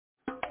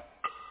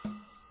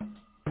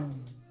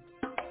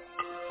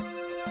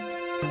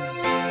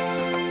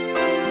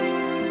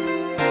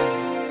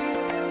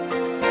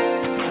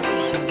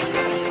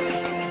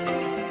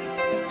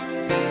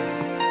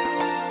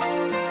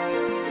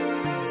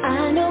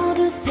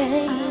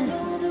pain.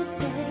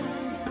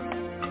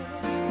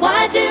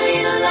 Why do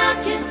you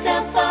lock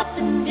yourself up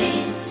in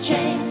these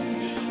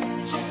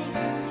chains?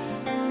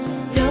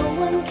 No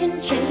one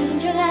can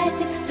change your life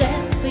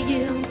except for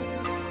you.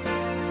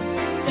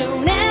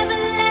 Don't ever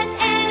let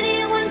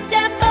anyone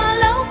step all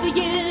over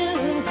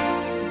you.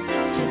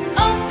 Just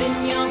open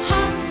your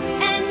heart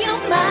and your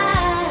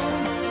mind.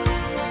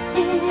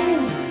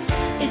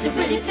 Is it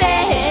really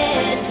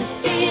fair to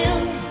feel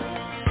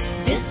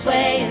this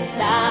way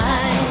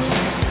inside?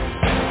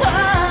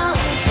 Oh,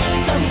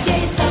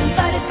 someday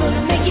somebody's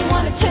gonna make you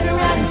wanna turn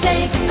around and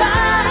say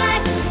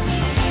goodbye.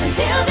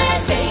 Until then,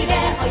 baby,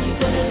 are you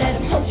gonna let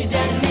them hold you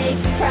down and make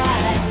you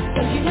cry?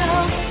 Don't you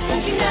know,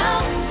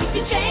 if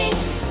you change,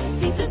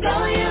 things will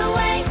go your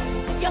way.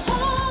 You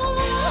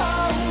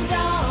hold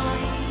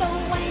on for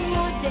one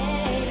more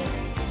day.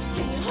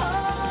 Can you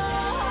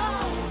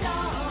hold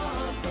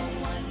on for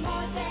one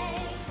more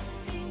day?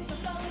 Things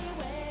will go your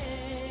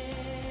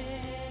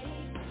way.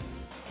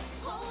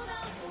 Hold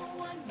on for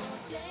one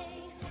more day.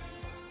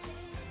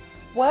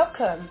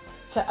 Welcome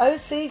to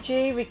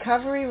OCG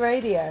Recovery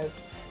Radio,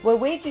 where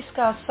we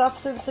discuss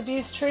substance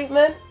abuse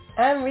treatment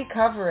and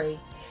recovery.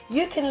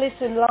 You can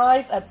listen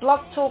live at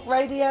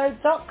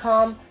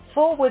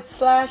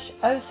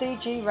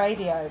blogtalkradio.com/OCG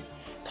Radio.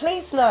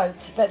 Please note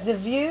that the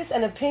views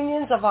and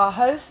opinions of our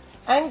hosts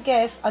and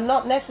guests are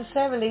not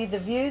necessarily the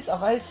views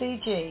of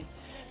OCG,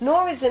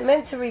 nor is it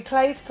meant to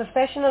replace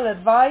professional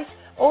advice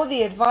or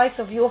the advice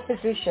of your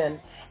physician.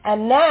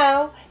 And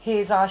now,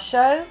 here's our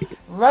show,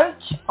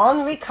 Roach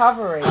on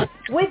Recovery,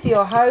 with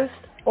your host,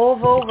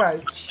 Orville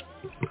Roach.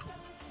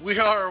 We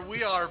are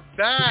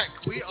back.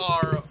 We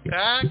are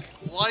back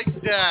like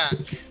that.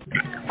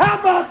 How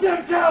about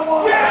them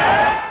Cowboys?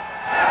 Yeah!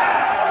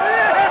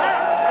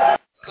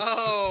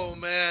 Oh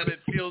man, it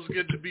feels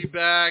good to be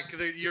back.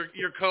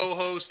 Your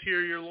co-host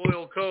here, your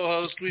loyal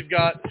co-host. We've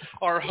got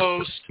our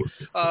host,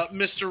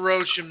 Mr.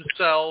 Roach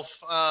himself,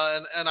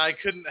 and I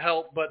couldn't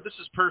help but this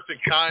is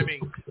perfect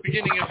timing.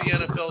 Beginning of the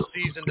NFL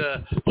season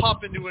to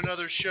hop into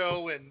another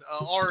show and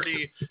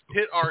already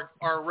hit our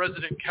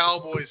resident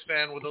Cowboys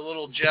fan with a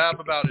little jab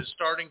about his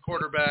starting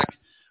quarterback.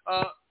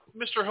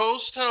 Mr.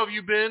 Host, how have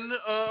you been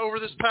over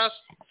this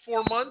past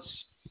 4 months?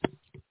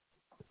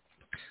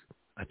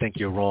 I think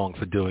you're wrong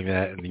for doing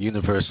that, and the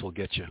universe will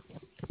get you.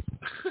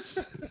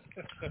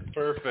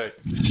 Perfect.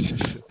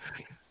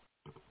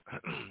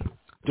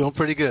 Doing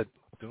pretty good.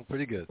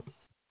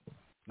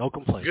 No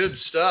complaints. Good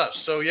stuff.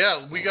 So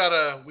yeah, we got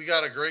a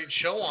great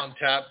show on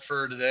tap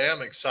for today.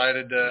 I'm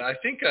excited. I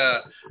think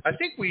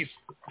we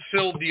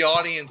filled the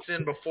audience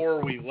in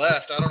before we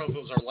left. I don't know if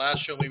it was our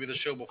last show, maybe the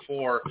show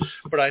before,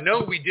 but I know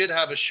we did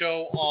have a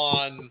show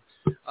on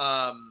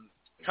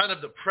kind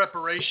of the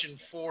preparation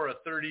for a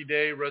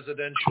 30-day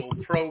residential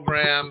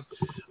program,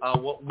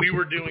 what we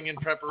were doing in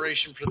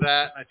preparation for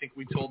that. I think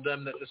we told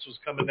them that this was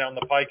coming down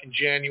the pike in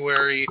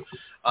January.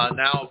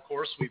 Now, of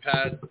course, we've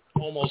had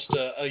almost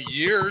a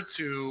year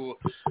to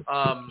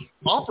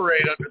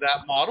operate under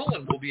that model,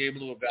 and we'll be able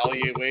to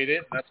evaluate it.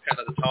 And that's kind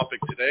of the topic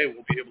today.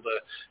 We'll be able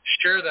to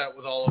share that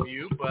with all of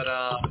you. But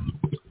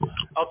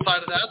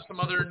outside of that,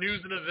 some other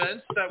news and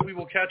events that we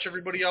will catch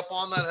everybody up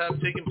on that have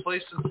taken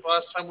place since the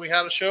last time we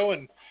had a show,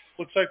 and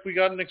looks like we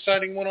got an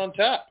exciting one on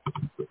tap.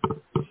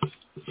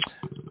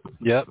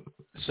 Yep.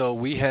 So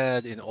we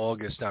had in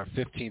August our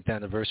 15th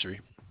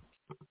anniversary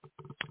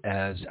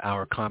as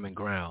our common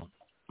ground.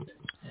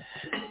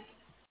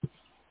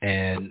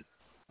 And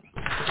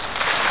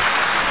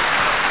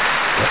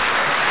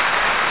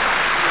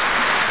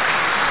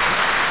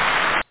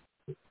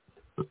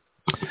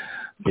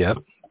yep.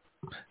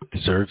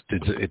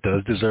 It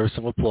does deserve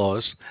some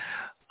applause.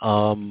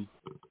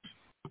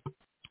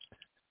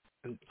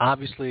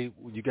 Obviously,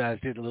 you guys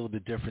did a little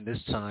bit different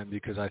this time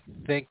because I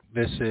think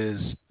this is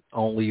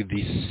only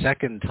the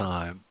second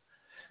time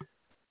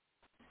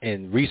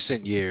in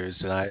recent years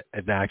that I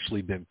have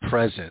actually been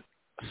present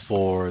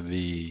for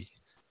the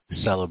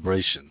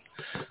celebration.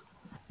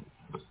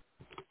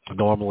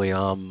 Normally,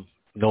 I'm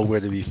nowhere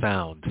to be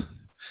found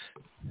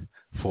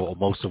for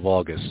most of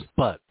August,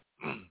 but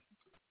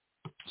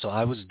so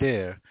I was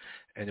there,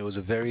 and it was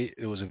a very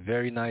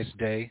nice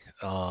day,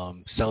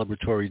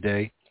 celebratory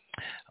day.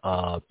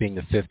 Being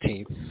the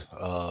 15th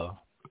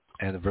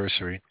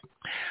anniversary.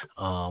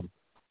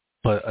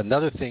 But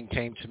another thing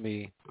came to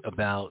me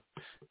about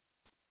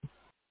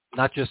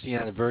not just the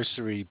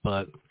anniversary,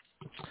 but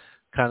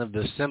kind of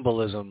the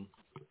symbolism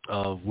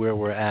of where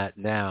we're at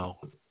now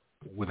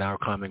with our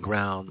common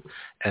ground,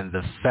 and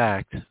the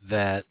fact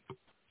that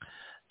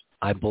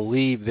I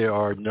believe there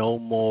are no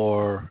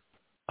more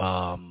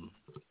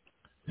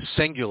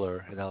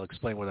singular, and I'll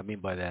explain what I mean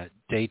by that,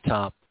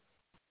 daytop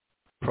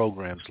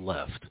programs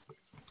left.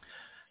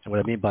 And what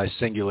I mean by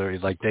singular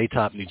is like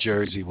Daytop, New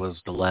Jersey was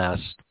the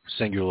last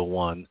singular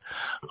one,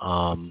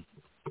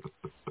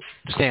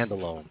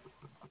 standalone,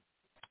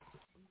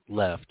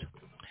 left.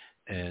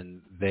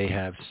 And they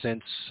have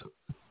since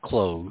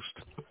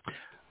closed.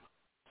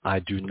 I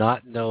do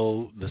not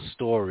know the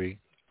story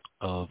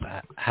of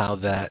how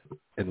that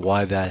and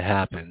why that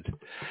happened.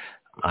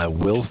 I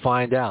will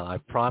find out. I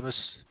promise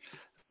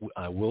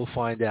I will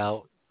find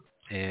out.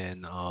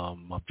 And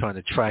I'm trying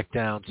to track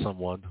down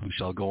someone who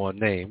shall go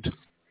unnamed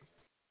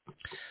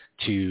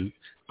to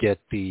get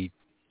the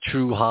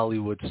true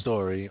Hollywood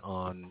story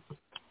on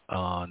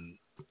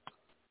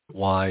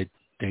why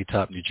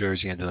Daytop, New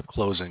Jersey ended up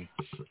closing.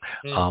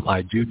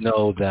 I do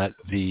know that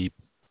the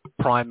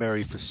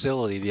primary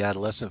facility, the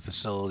adolescent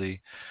facility,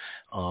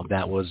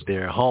 that was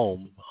their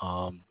home,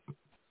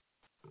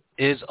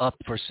 is up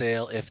for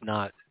sale, if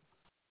not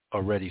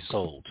already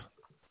sold.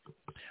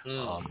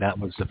 That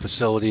was the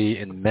facility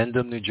in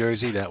Mendham, New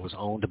Jersey, that was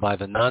owned by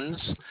the nuns.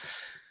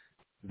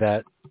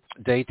 That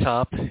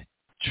Daytop,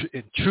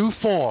 in true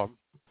form,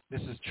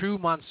 this is true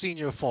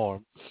Monsignor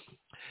form,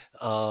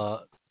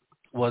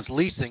 was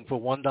leasing for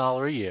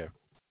 $1 a year.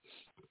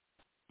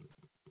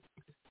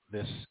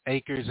 This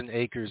acres and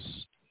acres,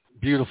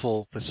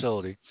 beautiful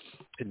facility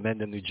in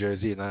Mendham, New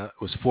Jersey, and I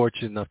was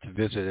fortunate enough to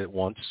visit it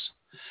once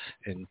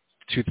in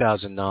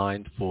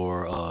 2009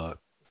 for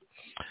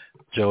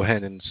Joe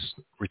Hennon's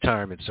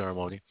retirement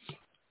ceremony.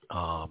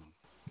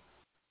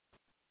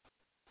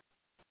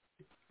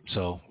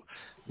 So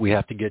we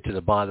have to get to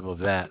the bottom of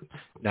that.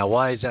 Now,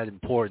 why is that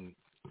important?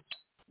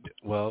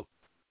 Well,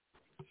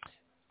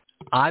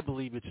 I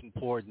believe it's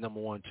important, number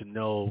one, to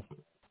know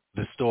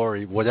the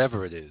story,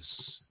 whatever it is,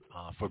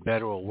 for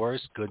better or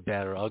worse, good,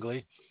 bad, or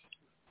ugly.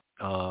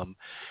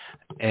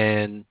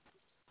 And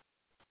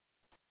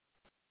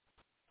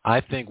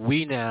I think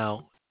we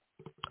now,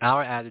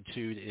 our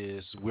attitude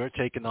is we're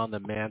taking on the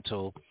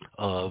mantle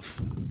of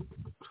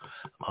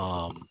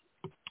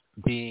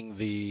being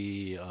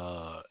the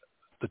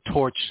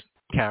torch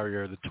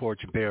carrier, the torch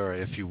bearer,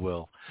 if you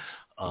will,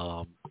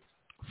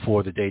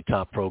 for the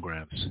Daytop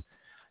programs.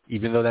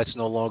 Even though that's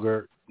no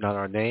longer not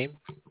our name.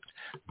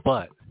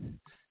 But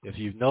if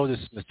you've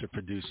noticed, Mr.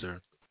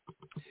 Producer,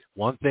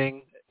 one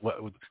thing,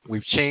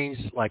 we've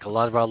changed like a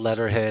lot of our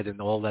letterhead and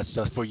all that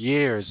stuff. For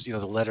years, the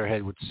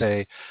letterhead would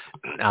say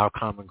Our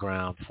Common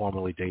Ground,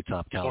 formerly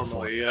Daytop, California.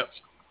 Formerly, yep.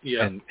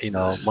 Yeah. And,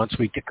 once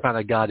we kind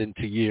of got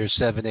into years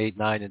 7, 8,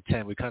 9, and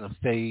 10, we kind of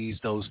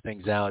phased those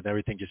things out and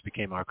everything just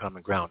became Our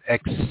Common Ground,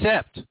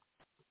 except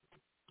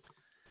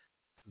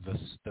the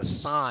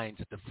signs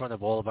at the front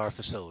of all of our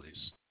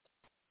facilities.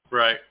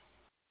 Right.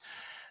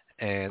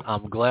 And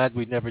I'm glad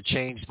we never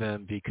changed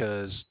them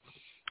because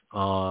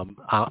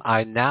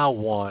I now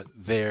want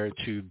there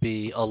to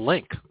be a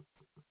link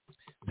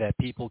that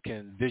people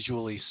can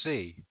visually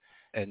see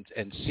and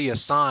see a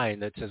sign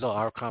that says,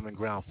 Our Common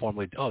Ground,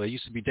 formerly, they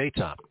used to be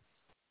Daytop.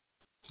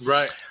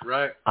 Right.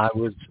 I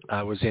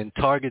was in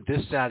Target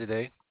this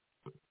Saturday.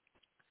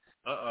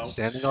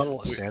 Standing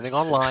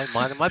on line,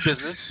 minding my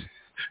business.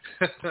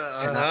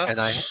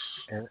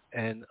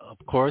 And of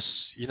course,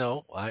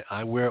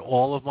 I wear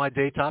all of my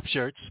Daytop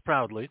shirts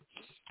proudly,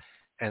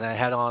 and I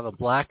had on a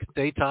black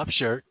Daytop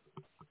shirt,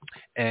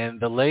 and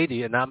the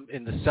lady, and I'm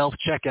in the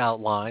self-checkout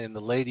line, and the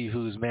lady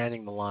who's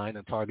manning the line,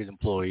 a Target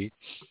employee,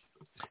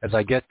 as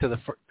I get to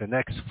the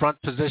next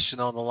front position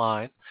on the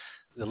line,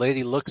 the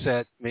lady looks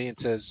at me and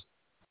says,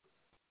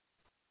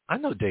 "I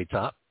know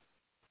Daytop."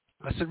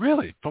 I said,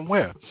 "Really? From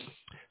where?"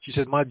 She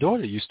said, "My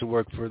daughter used to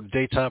work for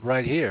Daytop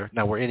right here."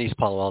 Now, we're in East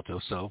Palo Alto,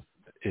 so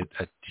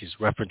she's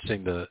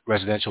referencing the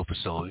residential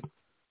facility.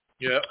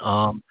 Yeah.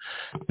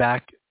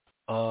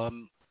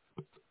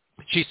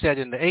 She said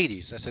in the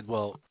 80s. I said,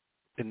 well,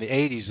 in the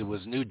 80s it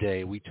was New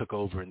Day. We took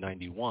over in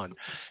 91.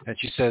 And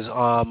she says,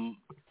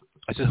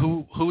 I said,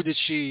 who did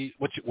she,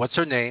 what's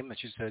her name? And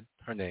she said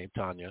her name,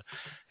 Tanya.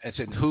 And I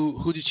said,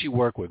 who did she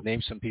work with?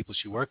 Name some people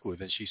she worked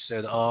with. And she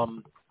said,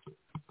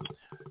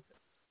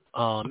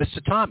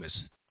 Mr. Thomas.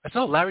 I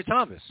said, Larry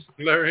Thomas.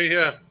 Larry,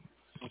 yeah.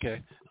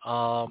 Okay.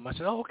 I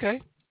said,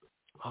 okay.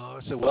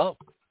 I said, well,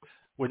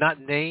 we're not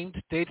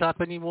named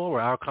Daytop anymore. We're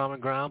Our Common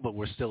Ground, but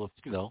we're still,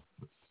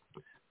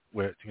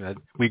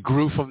 we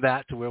grew from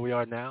that to where we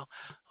are now.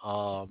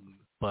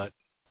 But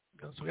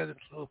so we had a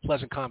little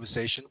pleasant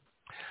conversation.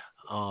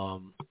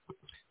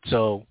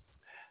 So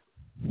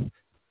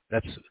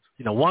that's,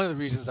 one of the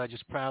reasons I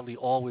just proudly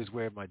always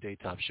wear my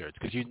Daytop shirts,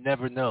 because you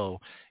never know.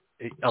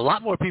 A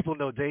lot more people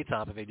know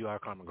Daytop than they do Our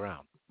Common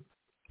Ground,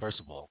 first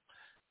of all,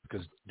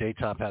 because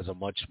Daytop has a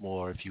much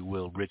more, if you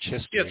will, rich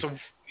history. And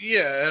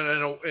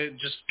it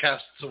just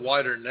casts a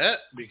wider net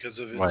because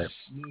of its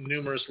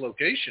numerous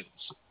locations.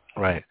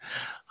 Right.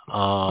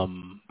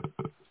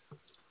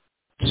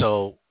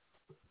 So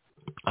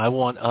I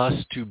want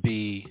us to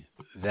be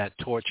that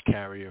torch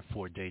carrier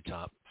for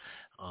Daytop,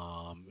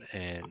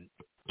 and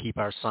keep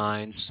our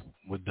signs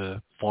with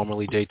the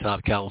formerly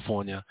Daytop,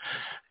 California.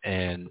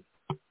 And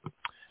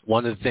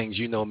one of the things,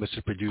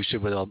 Mr. Producer,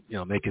 but I'll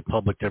make it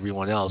public to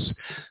everyone else,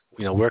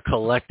 we're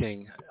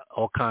collecting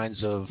all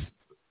kinds of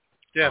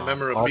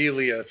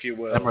memorabilia, if you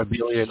will.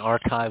 Memorabilia and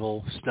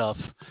archival stuff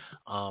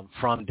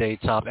from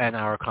Daytop and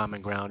Our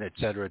Common Ground, et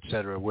cetera,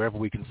 wherever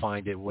we can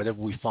find it,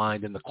 whatever we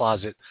find in the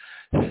closet,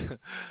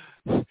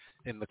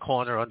 in the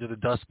corner under the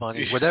dust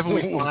bunny, whatever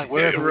we find,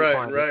 wherever we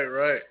find it.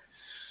 Right.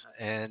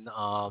 And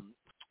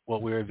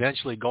what we're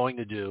eventually going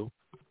to do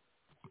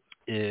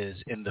is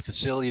in the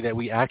facility that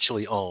we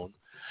actually own.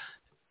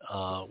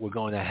 We're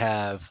going to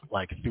have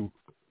like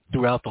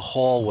throughout the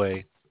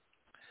hallway,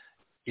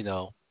 we're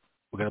going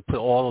to put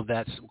all of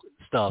that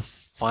stuff,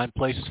 find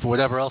places for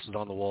whatever else is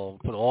on the wall,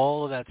 put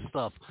all of that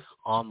stuff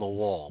on the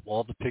wall.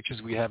 All the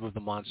pictures we have of the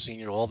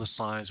Monsignor, all the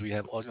signs we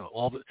have,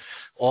 all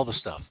the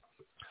stuff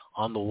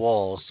on the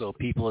wall, so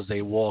people as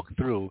they walk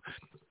through.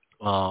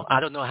 I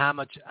don't know how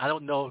much. I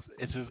don't know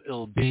if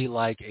it'll be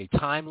like a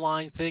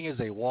timeline thing as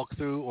they walk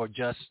through, or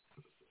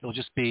it'll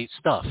just be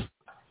stuff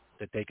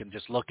that they can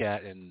just look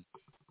at and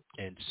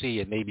see,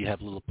 and maybe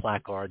have little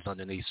placards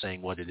underneath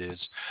saying what it is,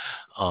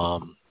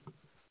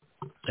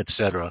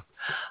 etc.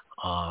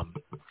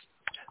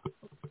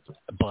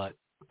 But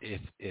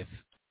if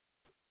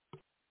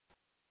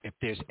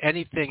there's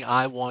anything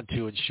I want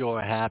to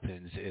ensure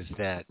happens, is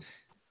that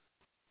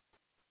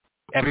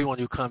everyone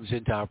who comes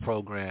into our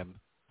program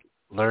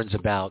learns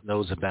about,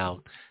 knows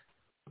about,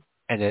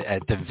 and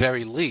at the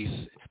very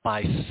least,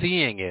 by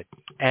seeing it,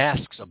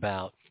 asks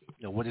about,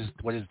 what is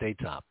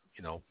Daytop?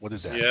 What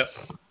is that?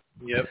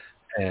 Yep.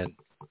 And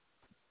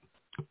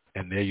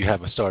there you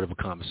have a start of a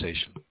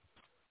conversation.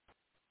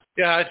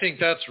 Yeah, I think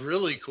that's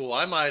really cool.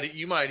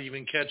 You might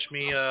even catch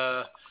me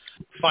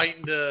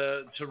fighting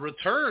to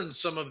return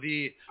some of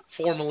the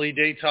formerly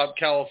Daytop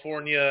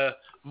California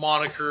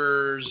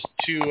monikers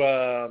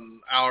to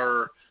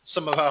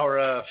some of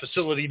our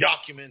facility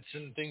documents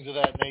and things of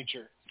that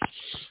nature.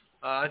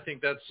 I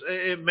think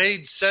it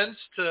made sense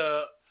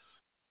to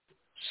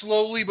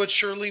slowly but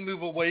surely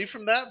move away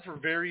from that for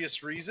various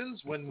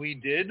reasons when we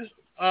did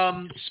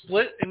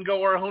split and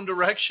go our own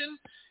direction.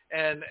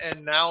 And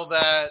now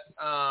that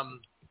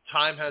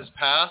time has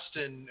passed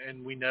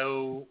and we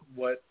know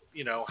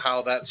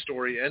how that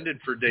story ended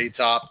for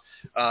Daytop,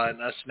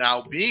 and us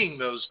now being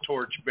those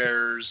torch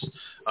bearers,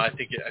 I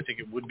think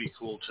it would be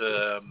cool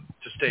to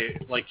stay,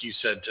 like you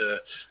said, to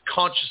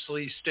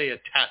consciously stay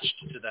attached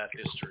to that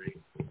history.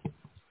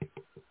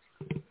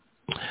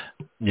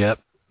 Yep.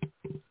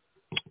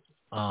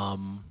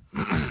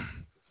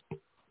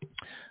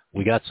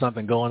 We got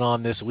something going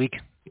on this week,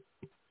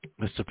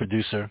 Mr.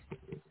 Producer.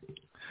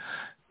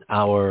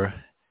 Our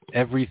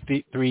every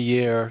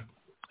 3-year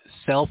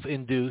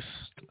self-induced.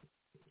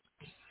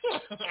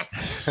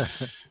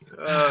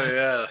 Oh,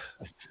 yeah.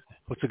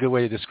 What's a good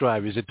way to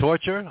describe it? Is it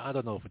torture? I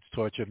don't know if it's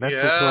torture.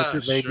 Mental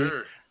torture, maybe.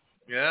 Sure.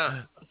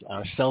 Yeah.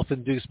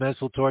 Self-induced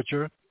mental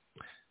torture.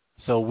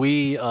 So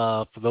we,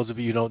 for those of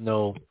you who don't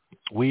know,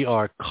 we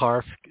are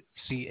CARF,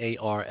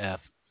 C-A-R-F,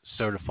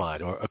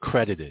 certified or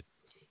accredited.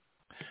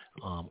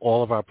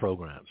 All of our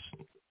programs.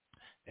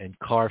 And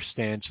CARF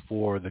stands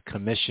for the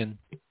Commission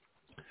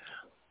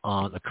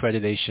on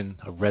Accreditation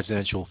of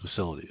Residential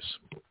Facilities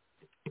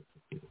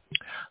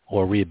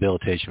or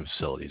Rehabilitation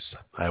Facilities.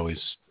 I always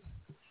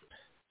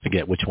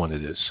forget which one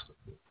it is.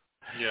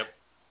 Yep.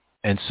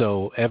 And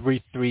so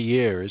every 3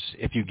 years,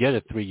 if you get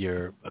a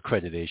 3-year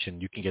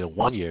accreditation, you can get a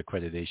 1-year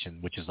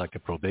accreditation, which is like a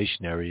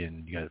probationary,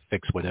 and you got to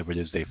fix whatever it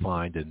is they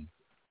find and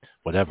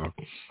whatever.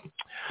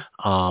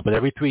 But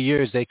every 3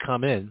 years they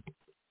come in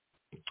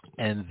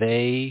and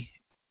they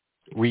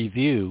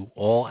review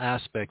all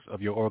aspects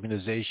of your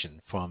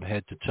organization from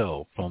head to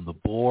toe, from the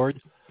board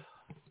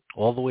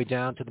all the way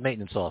down to the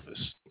maintenance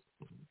office.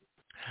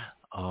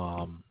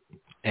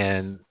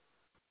 And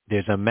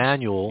there's a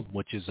manual,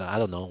 which is,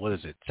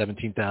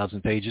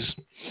 17,000 pages?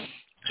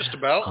 Just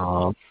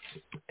about.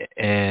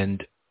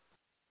 And,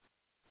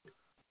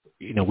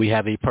 we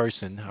have a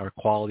person, our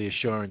quality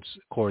assurance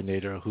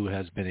coordinator, who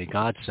has been a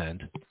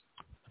godsend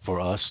for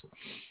us.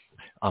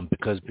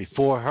 Because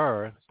before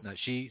her, now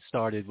she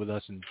started with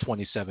us in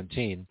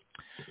 2017,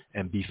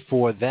 and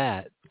before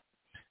that,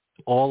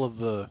 all of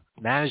the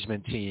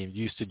management team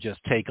used to just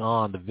take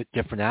on the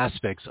different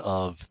aspects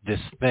of this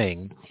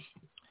thing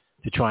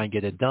to try and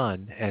get it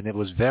done, and it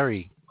was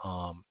very,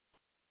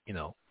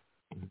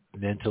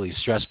 mentally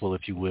stressful,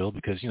 if you will,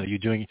 because you're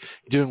doing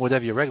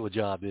whatever your regular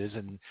job is,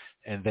 and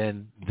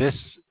then this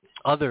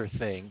other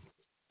thing,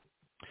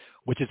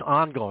 which is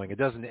ongoing. It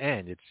doesn't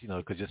end. It's,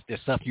 because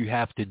there's stuff you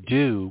have to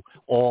do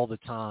all the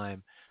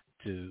time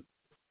to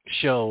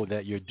show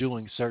that you're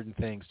doing certain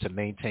things to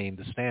maintain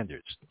the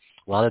standards.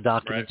 A lot of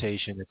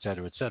documentation, right, et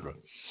cetera, et cetera.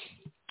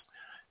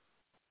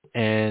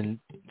 And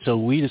so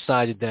we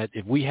decided that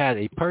if we had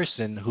a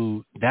person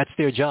who that's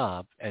their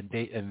job and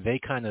they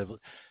kind of,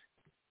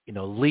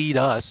 lead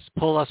us,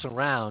 pull us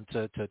around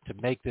to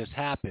make this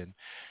happen,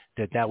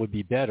 that would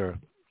be better.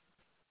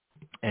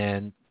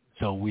 And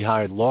so we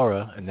hired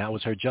Laura, and that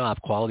was her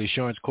job, quality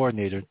assurance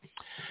coordinator.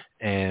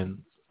 And,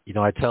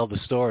 I tell the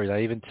story.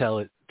 I even tell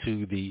it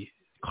to the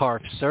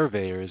CARF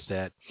surveyors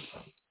that,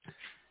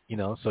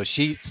 so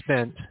she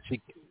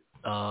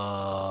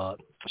got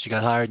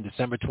hired in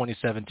December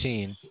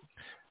 2017.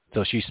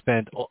 So she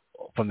spent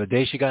from the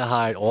day she got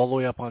hired all the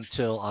way up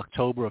until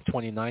October of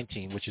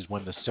 2019, which is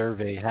when the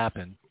survey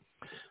happened.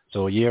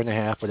 So a year and a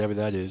half, whatever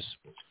that is,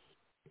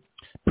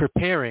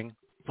 preparing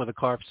for the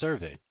CARF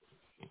survey.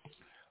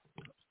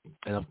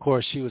 And of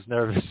course, she was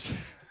nervous.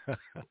 To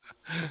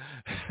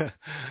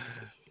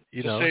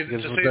say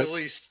the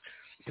least.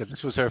 because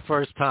this was her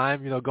first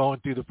time, going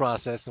through the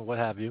process and what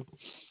have you.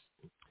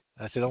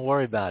 I said, don't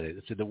worry about it.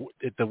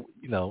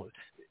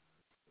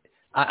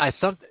 I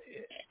said,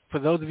 for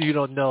those of you who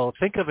don't know,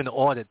 think of an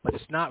audit, but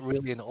it's not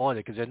really an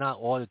audit because they're not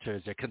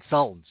auditors. They're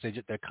consultants.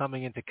 They're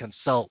coming in to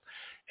consult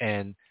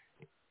and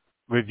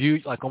review,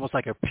 almost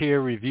like a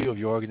peer review of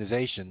your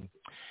organization.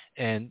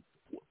 And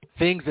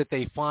things that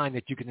they find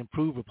that you can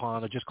improve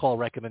upon are just called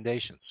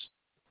recommendations.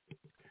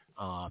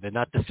 They're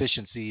not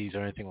deficiencies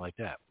or anything like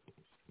that.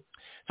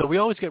 So we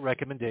always get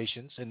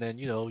recommendations, and then,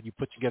 you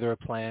put together a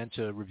plan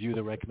to review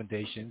the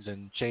recommendations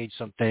and change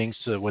some things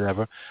to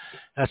whatever.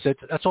 That's it.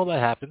 That's all that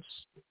happens.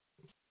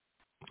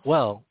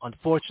 Well,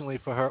 unfortunately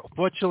for her,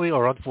 fortunately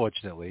or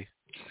unfortunately,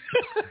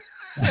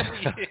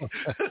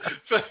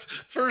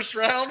 first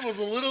round was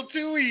a little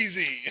too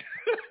easy.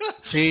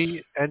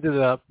 She ended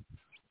up,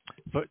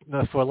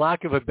 for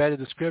lack of a better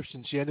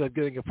description, she ended up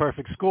getting a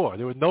perfect score.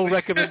 There were no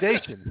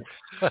recommendations.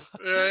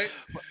 Right.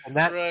 And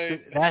that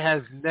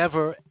has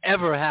never,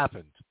 ever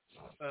happened.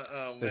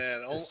 Oh,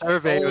 man.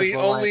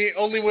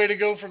 Only way to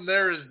go from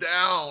there is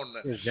down.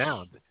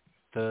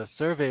 The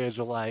surveyors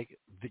were like,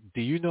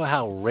 do you know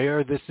how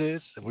rare this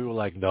is? And we were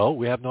like, no,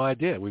 we have no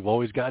idea. We've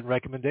always gotten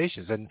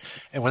recommendations. And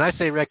when I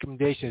say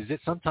recommendations,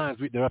 sometimes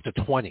they're up to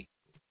 20.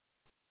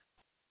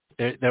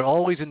 They're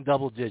always in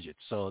double digits.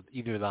 So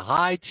either the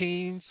high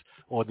teens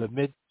or the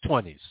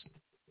mid-20s,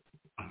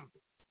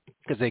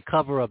 because they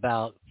cover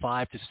about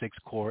 5 to 6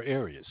 core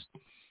areas.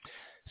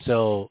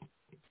 So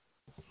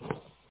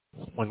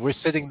when we're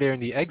sitting there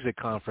in the exit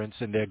conference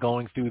and they're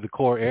going through the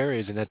core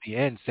areas and at the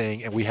end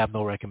saying, and we have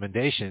no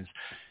recommendations,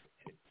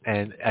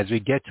 and as we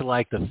get to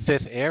the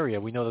 5th area,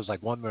 we know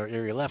there's one more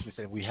area left. We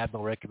say we have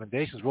no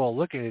recommendations. We're all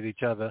looking at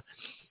each other,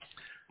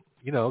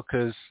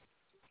 because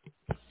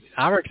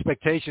our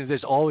expectation is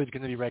there's always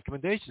going to be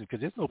recommendations because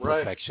there's no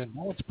perfection.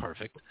 No one's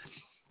perfect.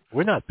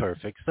 We're not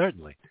perfect,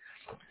 certainly.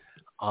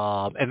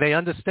 And they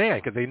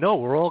understand because they know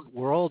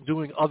we're all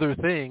doing other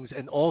things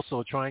and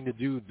also trying to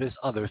do this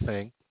other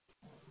thing.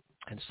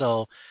 And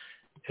so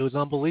it was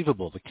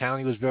unbelievable. The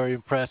county was very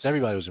impressed.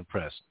 Everybody was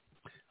impressed.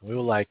 And we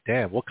were like,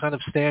 damn, what kind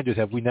of standards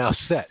have we now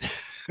set?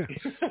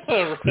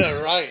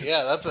 Right.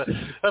 Yeah.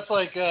 That's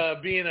like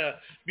being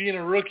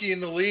a rookie in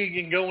the league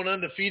and going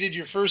undefeated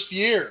your first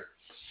year.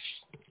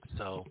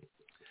 So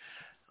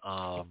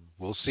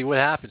we'll see what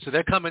happens. So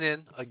they're coming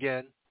in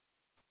again.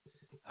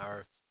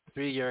 Our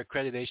 3-year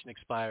accreditation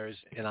expires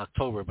in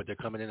October, but they're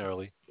coming in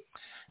early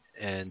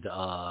and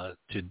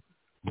to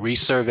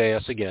resurvey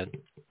us again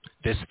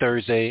this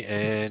Thursday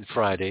and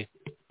Friday.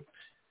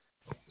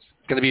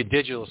 It's going to be a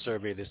digital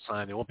survey this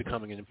time. They won't be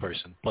coming in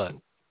person, but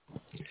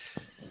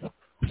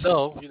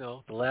so,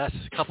 the last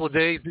couple of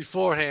days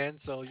beforehand,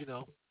 so,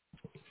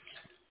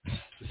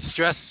 the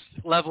stress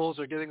levels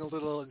are getting a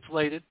little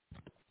inflated.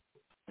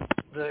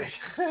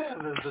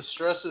 The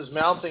stress is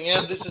mounting,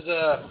 and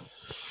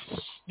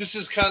this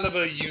is kind of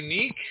a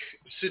unique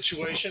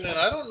situation, and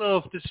I don't know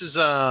if this is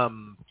a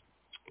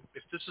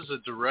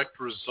direct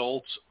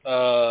result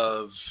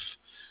of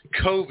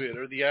COVID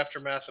or the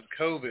aftermath of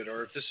COVID,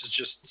 or if this is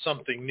just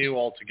something new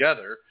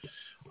altogether.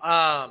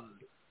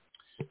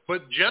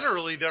 But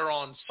generally, they're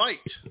on site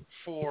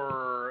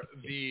for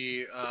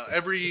the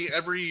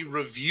every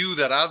review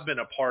that I've been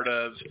a part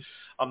of.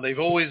 They've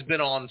always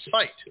been on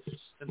site,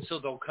 and so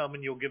they'll come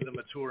and you'll give them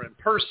a tour in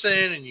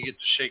person, and you get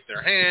to shake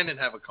their hand and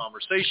have a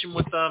conversation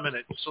with them, and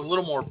it's a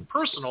little more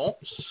personal.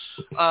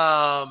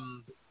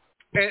 And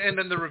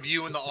then the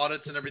review and the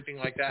audits and everything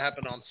like that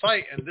happen on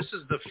site. And this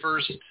is the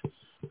first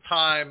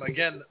time,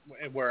 again,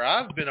 where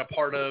I've been a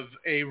part of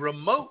a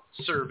remote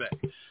survey.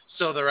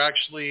 So they're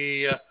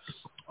actually,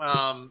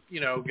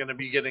 going to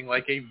be getting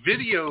a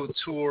video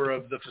tour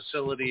of the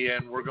facility,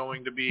 and we're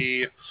going to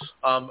be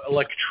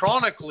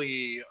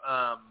electronically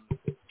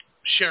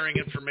sharing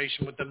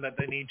information with them that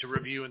they need to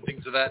review and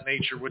things of that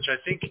nature, which I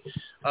think,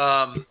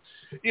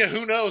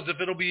 who knows if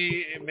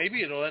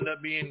maybe it'll end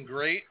up being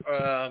great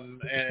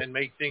and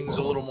make things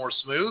a little more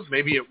smooth.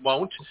 Maybe it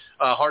won't.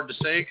 Hard to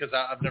say because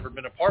I've never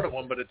been a part of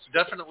one, but it's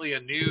definitely a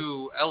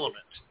new element.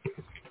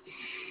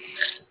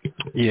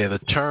 Yeah, the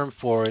term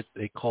for it,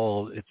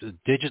 it's a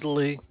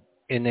digitally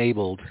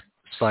enabled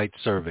site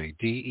survey,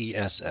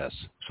 DESS.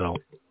 So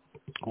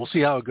we'll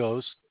see how it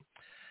goes,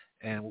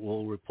 and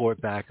we'll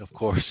report back, of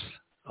course,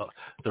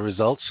 the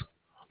results.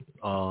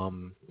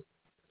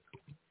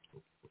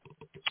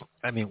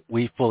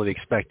 We fully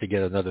expect to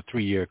get another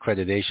 3-year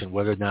accreditation.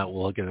 Whether or not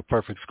we'll get a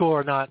perfect score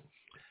or not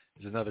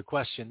is another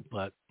question,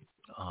 but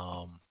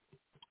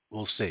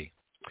we'll see.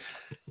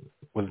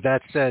 With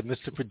that said,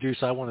 Mr.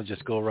 Producer, I want to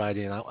just go right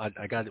in. I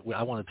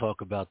want to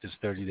talk about this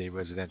 30-day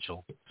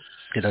residential,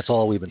 because that's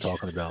all we've been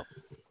talking about.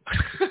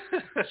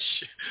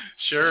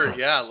 Sure,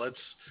 yeah.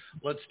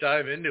 Let's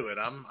dive into it.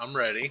 I'm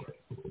ready.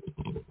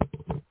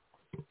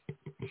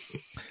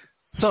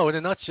 So, in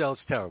a nutshell,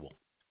 it's terrible.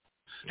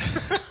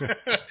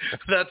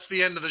 That's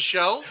the end of the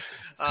show.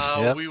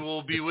 Yep, we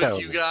will be with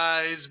you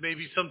guys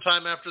maybe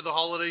sometime after the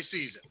holiday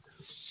season.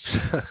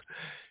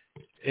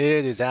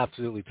 It is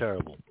absolutely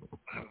terrible.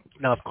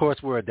 Now, of course,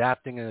 we're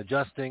adapting and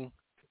adjusting.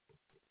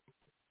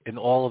 in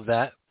all of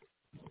that,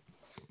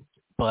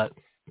 but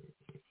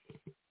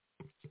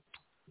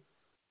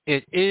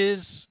it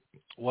is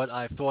what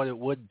I thought it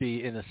would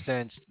be, in a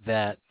sense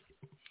that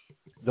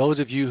those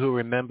of you who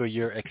remember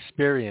your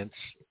experience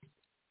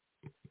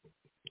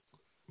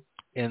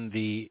in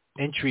the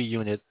entry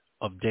unit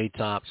of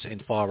Daytops in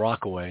Far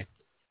Rockaway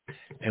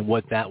and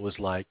what that was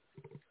like,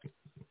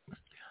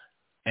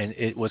 and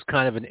it was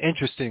kind of an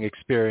interesting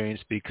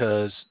experience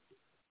because,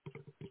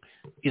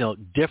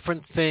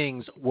 different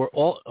things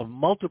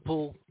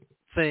multiple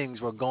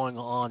things were going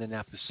on in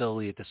that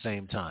facility at the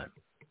same time.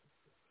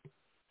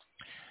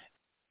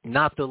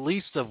 Not the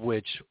least of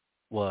which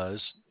was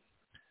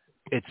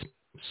it's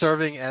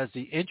serving as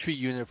the entry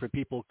unit for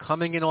people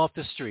coming in off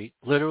the street,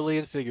 literally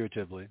and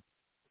figuratively.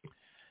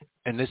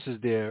 And this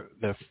is their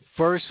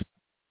first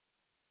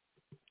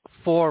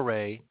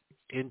foray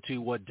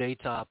into what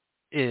Daytop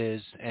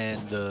is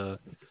and the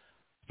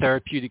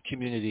therapeutic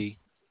community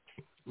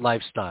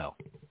lifestyle.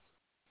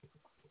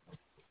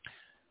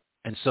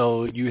 And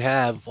so you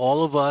have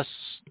all of us,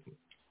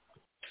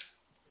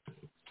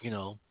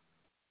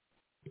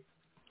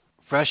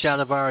 fresh out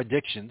of our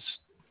addictions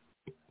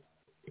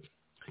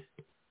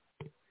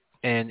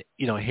and,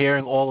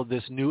 hearing all of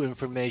this new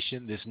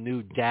information, this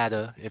new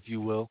data, if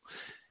you will,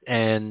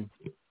 and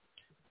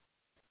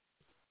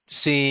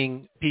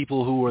seeing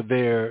people who were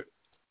there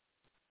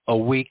a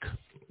week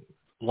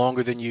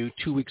longer than you,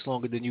 2 weeks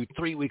longer than you,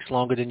 3 weeks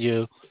longer than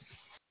you,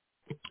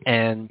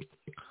 and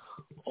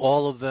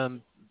all of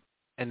them,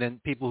 and then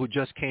people who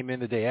just came in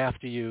the day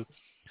after you,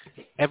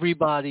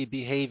 everybody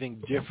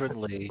behaving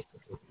differently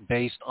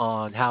based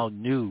on how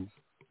new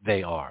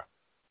they are.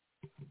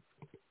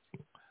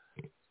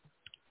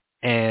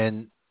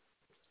 And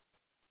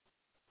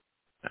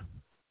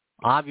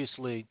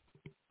obviously,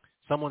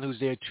 someone who's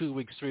there 2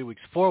 weeks, 3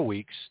 weeks, 4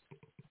 weeks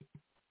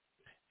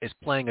is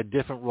playing a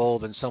different role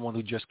than someone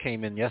who just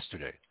came in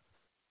yesterday.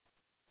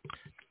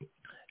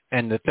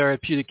 And the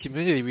therapeutic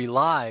community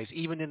relies,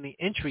 even in the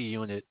entry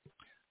unit,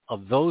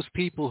 of those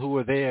people who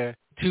were there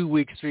 2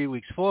 weeks, 3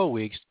 weeks, 4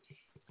 weeks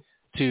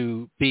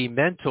to be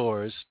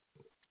mentors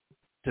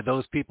to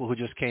those people who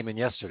just came in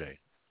yesterday.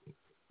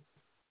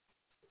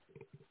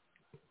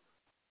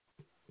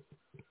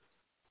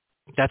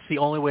 That's the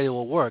only way it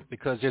will work,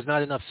 because there's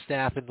not enough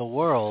staff in the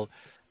world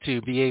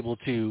to be able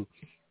to,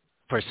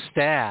 for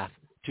staff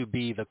to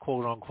be the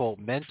quote-unquote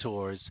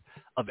mentors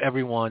of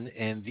everyone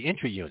in the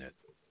entry unit.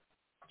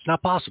 It's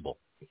not possible.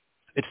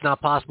 It's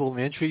not possible in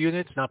the entry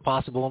unit. It's not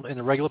possible in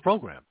the regular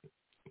program.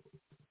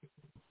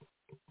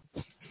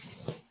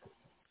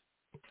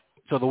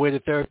 So the way the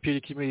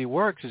therapeutic community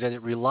works is that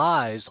it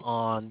relies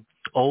on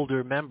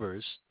older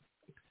members,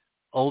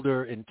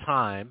 older in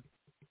time,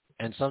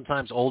 and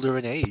sometimes older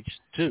in age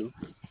too,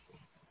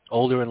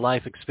 older in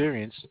life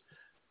experience,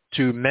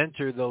 to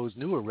mentor those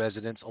newer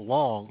residents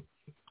along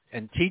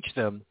and teach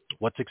them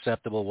what's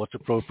acceptable, what's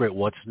appropriate,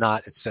 what's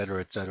not, et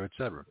cetera, et cetera, et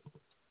cetera.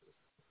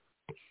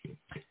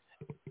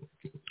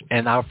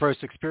 And our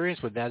first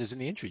experience with that is in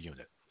the entry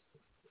unit.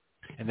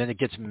 And then it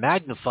gets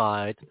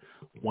magnified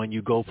when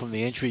you go from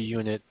the entry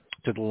unit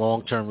to the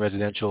long-term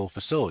residential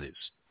facilities.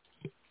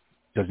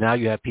 Because now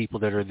you have people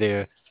that are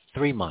there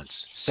 3 months,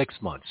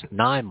 6 months,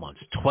 9 months,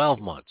 12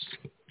 months.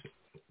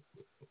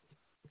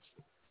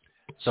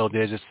 So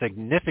there's a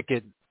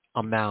significant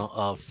amount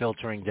of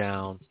filtering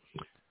down,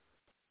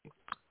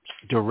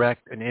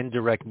 direct and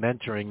indirect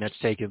mentoring that's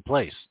taking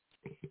place.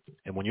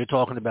 And when you're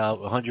talking about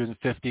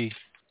 150,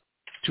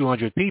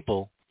 200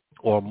 people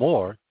or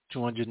more,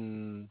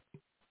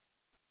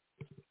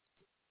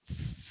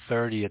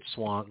 230 at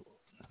Swan,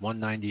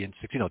 190 and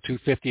 60,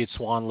 250 at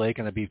Swan Lake,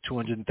 and it'd be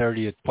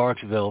 230 at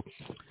Parksville.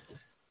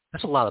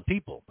 That's a lot of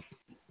people.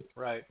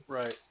 Right.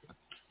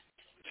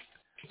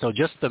 So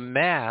just the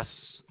mass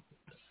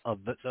of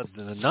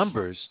the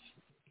numbers,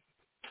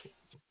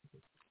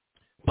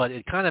 but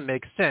it kind of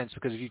makes sense,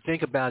 because if you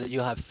think about it,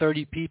 you'll have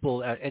 30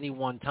 people at any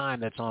one time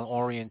that's on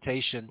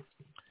orientation.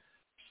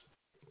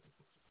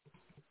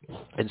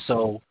 And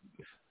so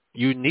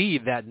you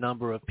need that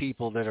number of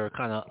people that are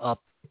kind of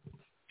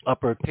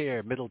upper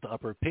pair, middle to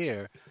upper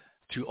pair,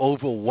 to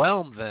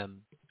overwhelm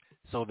them,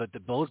 so that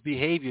those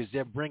behaviors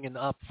they're bringing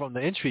up from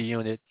the entry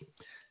unit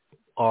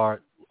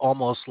are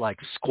almost like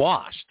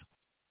squashed,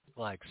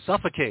 like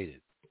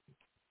suffocated.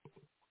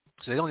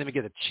 So they don't even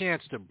get a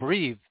chance to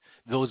breathe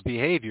those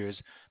behaviors,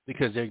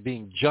 because they're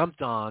being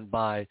jumped on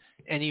by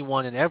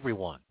anyone and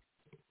everyone.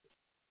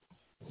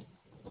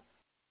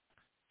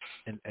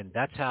 And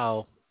that's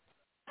how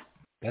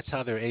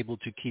they're able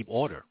to keep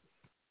order.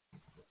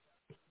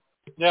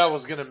 Yeah, I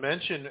was going to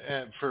mention,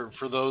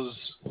 for those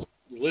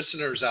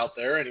listeners out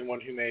there,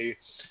 anyone who may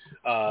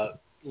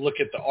look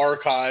at the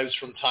archives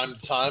from time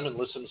to time and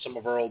listen to some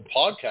of our old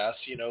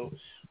podcasts,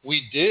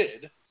 we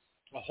did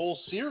a whole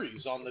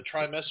series on the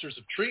trimesters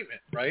of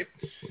treatment, right?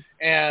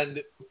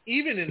 And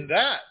even in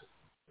that,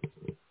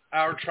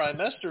 our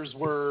trimesters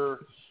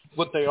were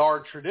what they are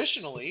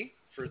traditionally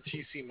for a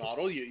TC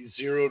model,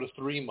 0 to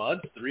 3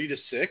 months, 3 to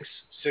 6,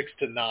 6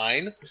 to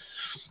 9.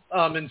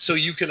 And so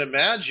you can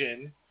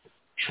imagine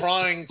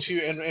trying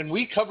to, and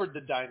we covered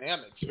the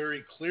dynamics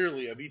very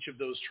clearly of each of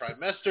those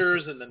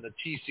trimesters and then the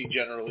TC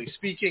generally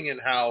speaking and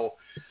how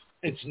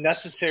it's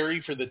necessary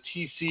for the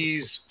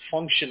TC's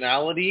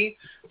functionality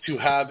to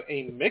have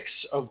a mix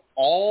of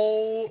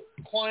all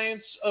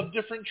clients of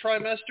different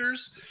trimesters.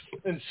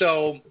 And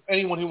so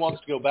anyone who wants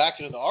to go back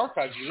into the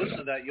archives, you listen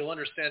to that, you'll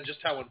understand just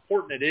how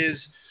important it is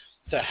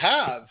to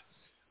have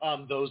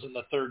those in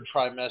the third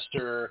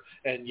trimester,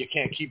 and you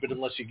can't keep it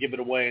unless you give it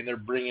away, and they're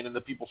bringing in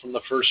the people from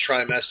the first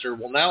trimester.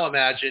 Well, now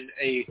imagine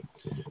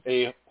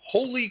a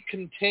wholly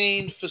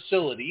contained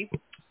facility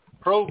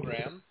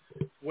program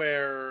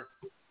where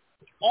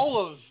all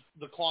of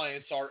the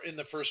clients are in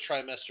the first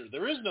trimester.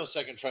 There is no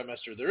second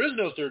trimester. There is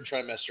no third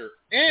trimester.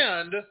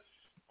 And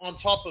on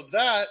top of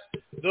that,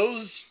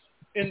 those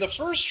in the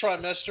first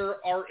trimester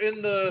are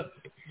in the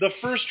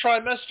first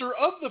trimester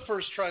of the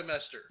first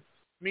trimester,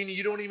 meaning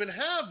you don't even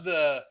have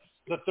the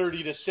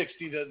 30 to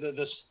 60,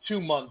 the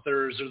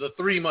 2-monthers or the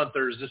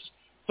 3-monthers, this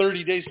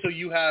 30 days. So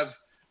you have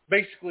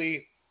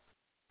basically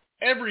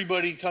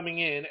everybody coming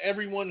in,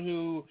 everyone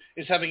who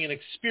is having an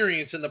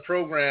experience in the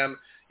program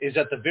is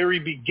at the very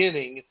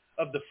beginning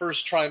of the first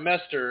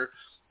trimester,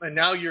 and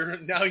now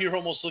you're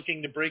almost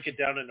looking to break it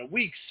down into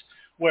weeks,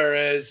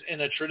 whereas in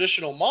a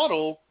traditional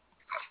model,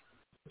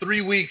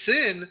 3 weeks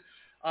in,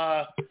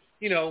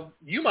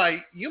 you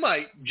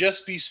might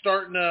just be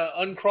starting to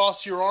uncross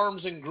your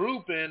arms and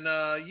group, and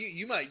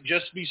you might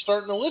just be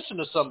starting to listen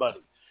to somebody.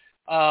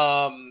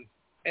 And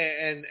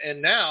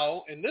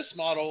now in this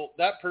model,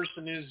 that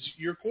person is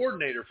your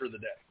coordinator for the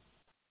day.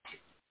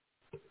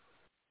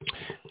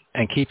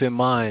 And keep in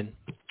mind,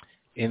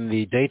 in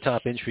the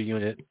daytop entry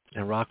unit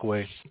in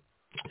Rockaway,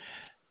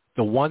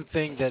 the one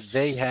thing that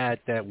they had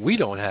that we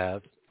don't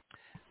have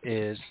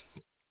is,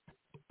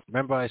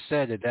 remember I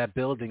said that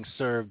building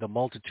served a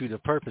multitude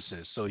of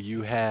purposes. So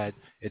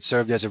it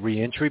served as a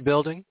reentry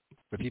building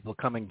for people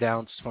coming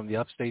down from the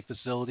upstate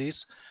facilities.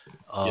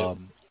 Yep.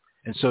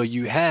 And so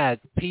you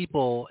had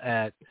people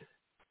at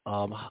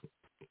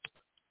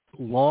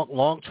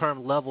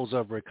long-term levels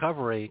of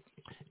recovery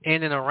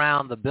in and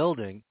around the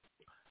building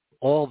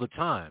all the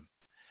time.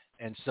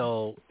 And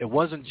so it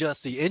wasn't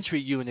just the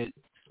entry unit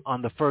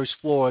on the first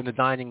floor in the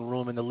dining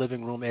room and the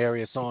living room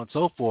area, so on and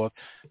so forth.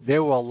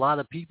 There were a lot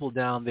of people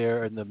down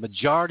there, and the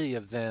majority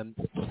of them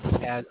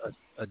had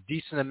a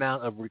decent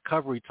amount of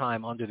recovery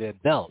time under their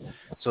belt.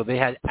 So they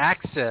had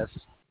access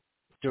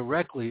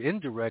directly,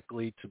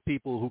 indirectly, to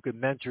people who could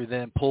mentor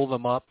them, pull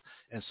them up,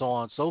 and so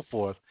on and so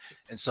forth.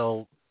 And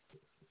so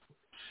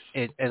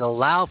it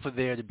allowed for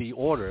there to be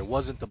order. It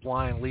wasn't the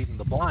blind leading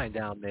the blind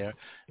down there.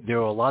 There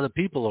were a lot of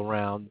people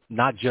around,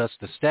 not just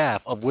the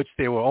staff, of which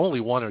there were only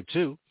 1 or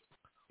 2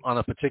 on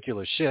a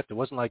particular shift. It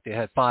wasn't like they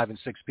had 5 and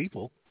 6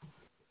 people.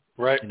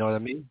 Right. You know what I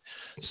mean?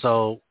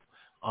 So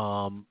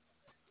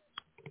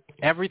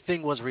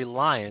everything was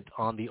reliant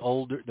on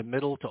the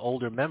middle to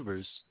older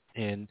members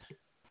in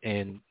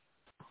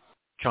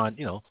trying,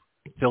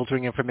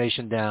 filtering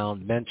information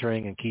down,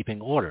 mentoring, and keeping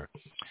order.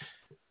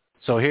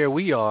 So here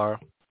we are.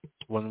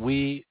 When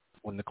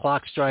the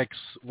clock strikes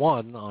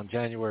 1 on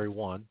January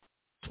 1,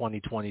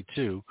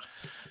 2022,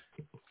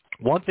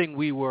 one thing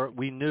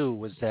we knew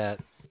was that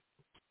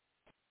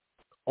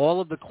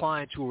all of the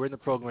clients who were in the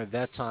program at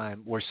that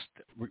time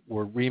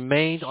were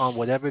remained on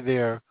whatever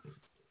their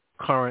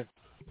current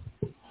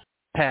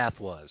path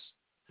was,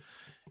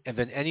 and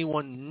then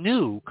anyone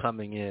new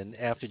coming in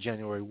after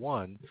January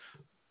 1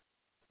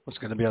 was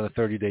going to be on a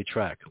 30-day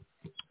track.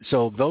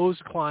 So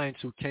those clients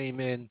who came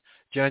in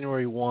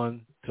January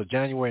 1 to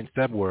January and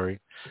February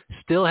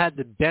still had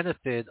the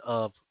benefit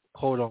of,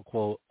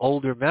 quote-unquote,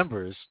 older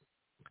members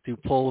to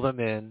pull them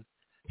in,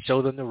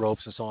 show them the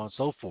ropes, and so on and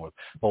so forth.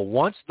 But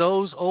once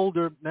those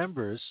older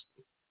members,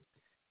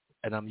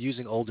 and I'm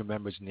using older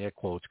members in air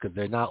quotes because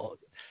they're not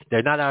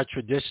our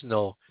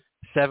traditional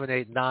 7,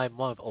 8,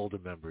 9-month older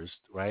members,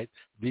 right?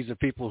 These are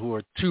people who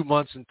are 2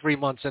 months and 3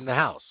 months in the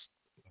house,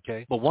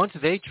 okay? But once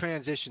they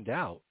transitioned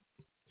out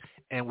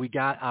and we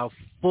got our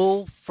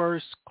full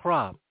first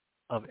crop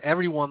of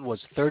everyone was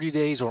 30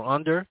 days or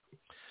under,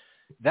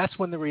 that's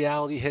when the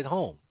reality hit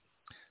home.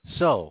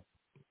 So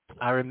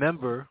I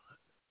remember,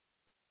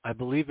 I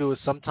believe it was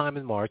sometime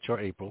in March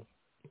or April,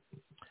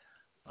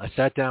 I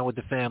sat down with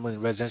the family in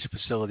the residential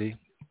facility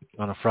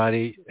on a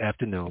Friday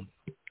afternoon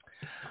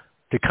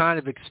to kind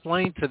of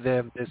explain to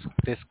them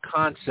this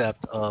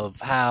concept of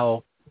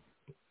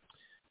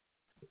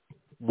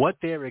what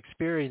they're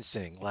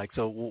experiencing. Like,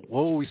 so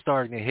what were we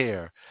starting to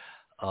hear?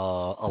 A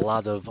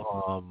lot of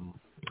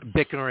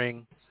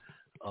bickering,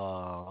 a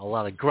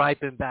lot of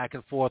griping back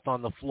and forth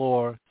on the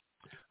floor,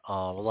 a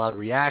lot of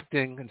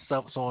reacting and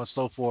stuff, so on and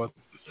so forth.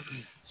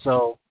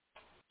 So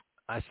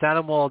I sat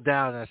them all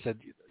down and I said,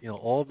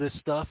 all this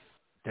stuff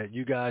that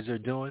you guys are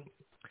doing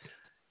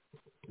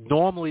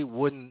normally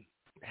wouldn't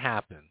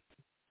happen.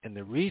 And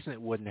the reason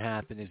it wouldn't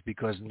happen is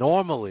because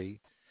normally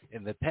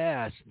in the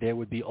past there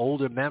would be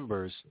older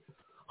members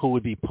who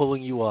would be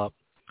pulling you up,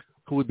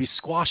 who would be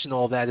squashing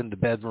all that in the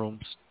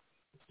bedrooms,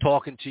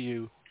 talking to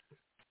you,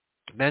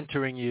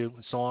 mentoring you,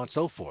 and so on and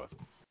so forth.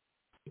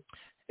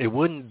 It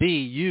wouldn't be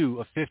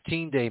you, a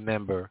 15-day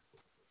member,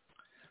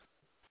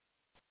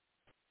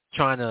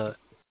 trying to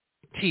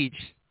teach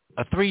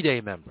a 3-day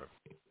member,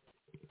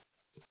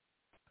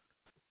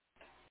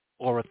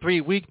 or a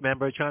 3-week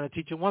member trying to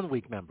teach a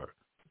 1-week member.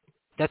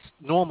 That's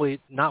normally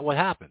not what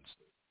happens.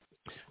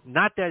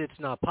 Not that it's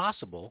not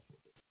possible,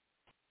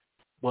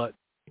 but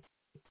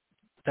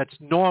that's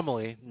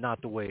normally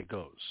not the way it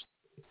goes.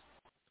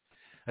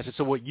 I said,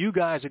 so what you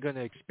guys are going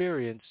to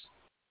experience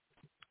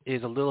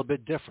is a little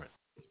bit different.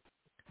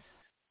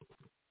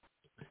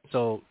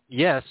 So,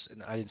 yes,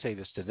 and I didn't say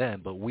this to them,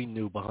 but we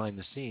knew behind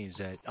the scenes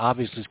that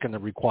obviously it's going to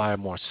require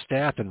more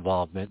staff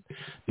involvement,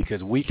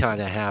 because we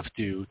kind of have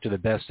to the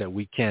best that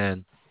we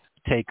can,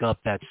 take up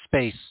that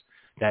space,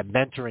 that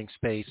mentoring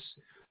space,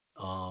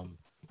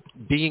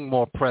 being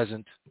more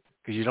present,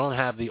 because you don't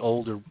have the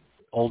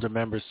older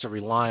members to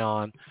rely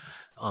on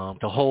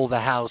to hold the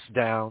house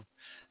down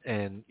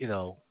and,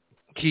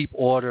 keep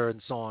order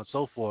and so on and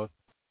so forth.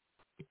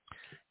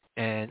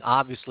 And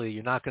obviously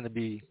you're not going to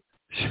be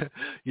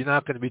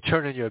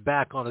turning your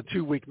back on a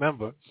 2-week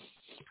member.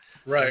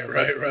 Right.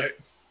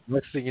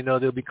 Next thing you know,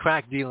 there'll be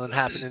crack dealing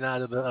happening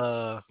out of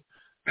the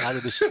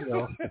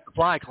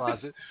supply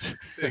closet.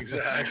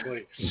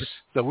 Exactly.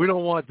 So we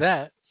don't want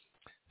that.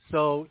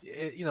 So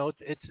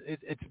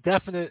it's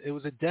definite. It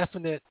was a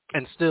definite,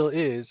 and still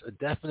is a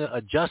definite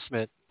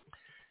adjustment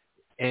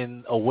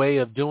in a way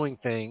of doing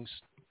things,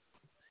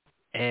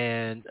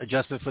 and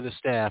adjustment for the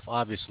staff,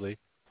 obviously.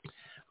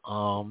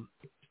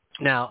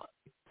 Now,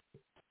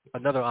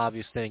 another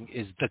obvious thing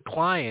is the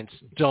clients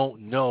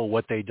don't know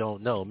what they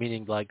don't know,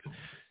 meaning like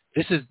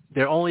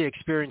they're only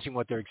experiencing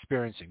what they're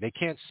experiencing. They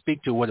can't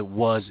speak to what it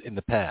was in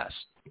the past.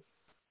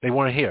 They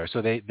weren't here,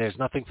 so there's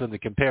nothing for them to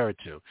compare it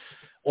to.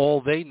 All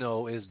they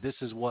know is this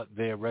is what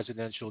their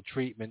residential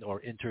treatment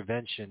or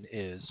intervention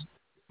is,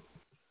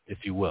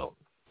 if you will.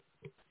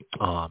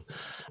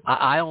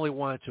 I only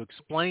wanted to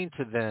explain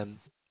to them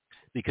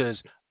because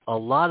a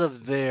lot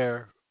of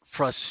their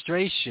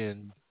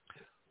frustration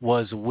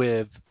was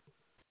with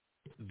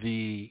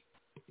the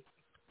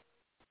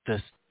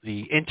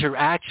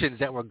interactions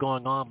that were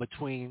going on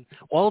between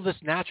all of this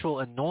natural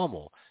and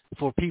normal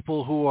for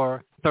people who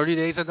are 30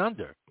 days and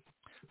under.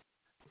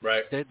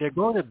 Right. They're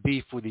going to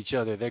beef with each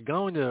other. They're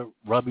going to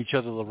rub each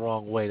other the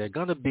wrong way. They're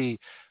going to be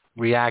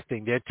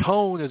reacting. Their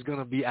tone is going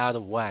to be out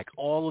of whack.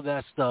 All of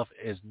that stuff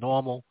is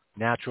normal,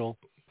 natural,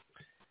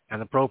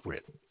 and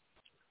appropriate.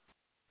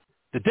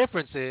 The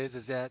difference is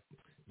that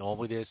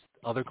normally there's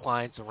other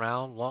clients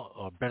around,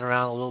 or been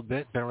around a little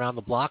bit, been around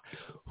the block,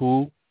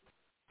 who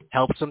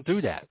helps them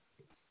through that,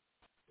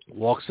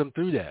 walks them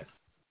through that,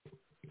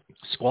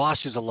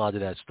 squashes a lot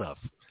of that stuff,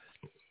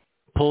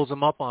 pulls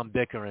them up on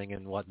bickering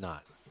and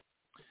whatnot,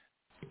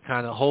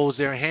 kind of holds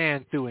their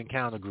hand through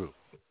encounter group.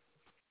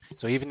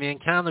 So even the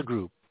encounter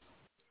group,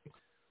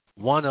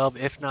 one of,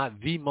 if not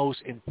the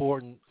most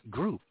important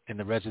group in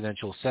the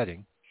residential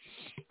setting.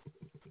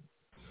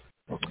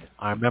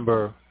 I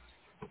remember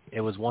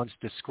it was once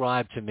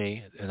described to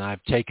me, and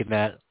I've taken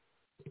that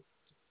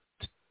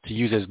to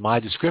use as my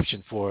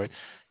description for it,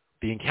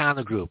 the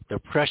encounter group, the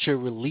pressure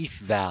relief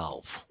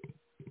valve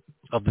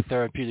of the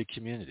therapeutic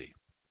community.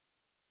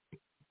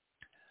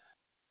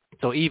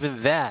 So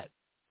even that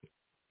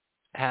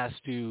has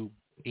to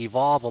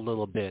evolve a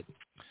little bit.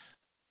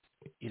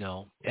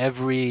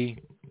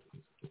 Every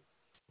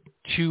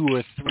 2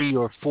 or 3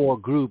 or 4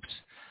 groups,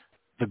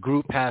 the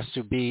group has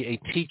to be a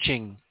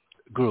teaching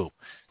group.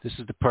 This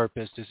is the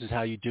purpose. This is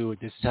how you do it.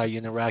 This is how you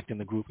interact in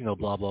the group,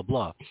 blah, blah,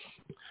 blah.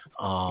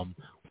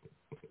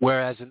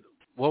 Whereas,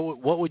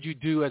 what would you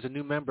do as a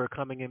new member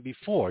coming in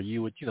before?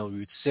 You would,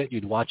 you'd sit,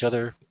 you'd watch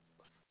other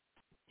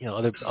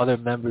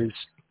members,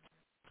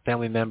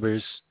 family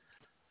members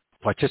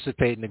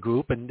participate in the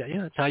group, and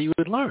that's how you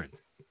would learn.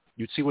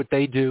 You'd see what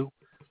they do,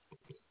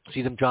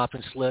 see them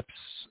dropping slips,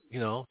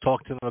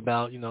 talk to them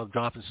about,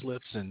 dropping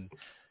slips and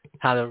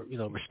how to,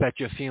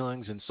 respect your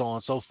feelings and so on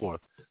and so forth.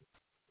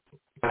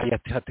 You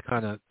have to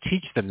kind of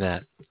teach them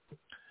that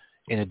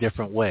in a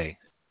different way.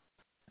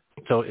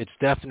 So it's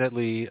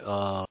definitely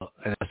an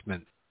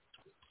investment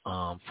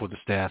for the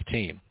staff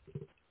team.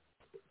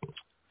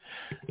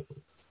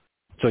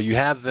 So you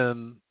have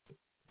them,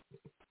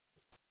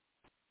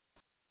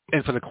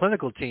 and for the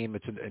clinical team,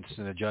 it's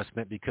an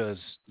adjustment because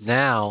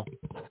now,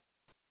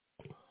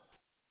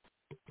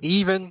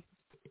 even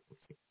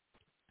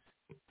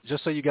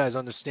just so you guys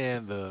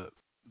understand the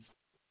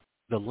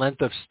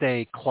length of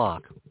stay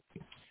clock,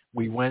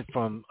 we went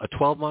from a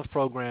 12-month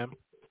program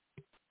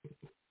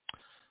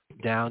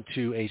down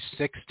to a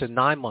 6 to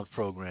 9 month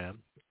program,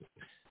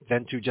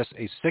 then to just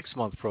a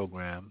 6-month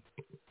program,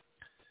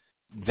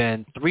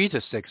 then 3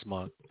 to 6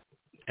 month,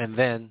 and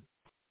then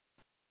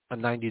a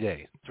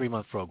 90-day,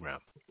 3-month program.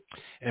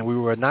 And we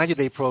were a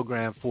 90-day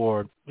program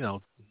for,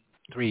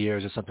 3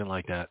 years or something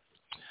like that.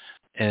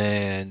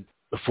 And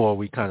before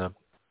we kind of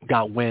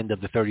got wind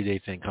of the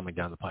 30-day thing coming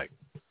down the pike.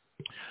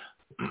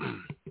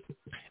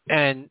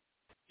 And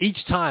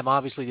each time,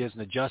 obviously, there's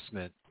an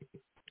adjustment.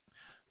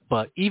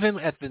 But even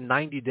at the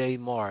 90-day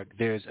mark,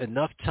 there's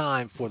enough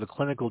time for the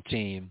clinical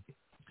team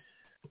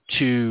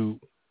to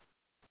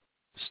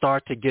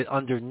start to get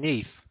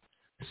underneath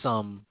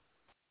some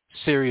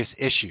serious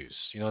issues.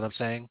 You know what I'm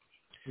saying?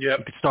 Yep.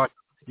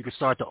 You could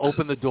start to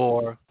open the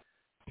door,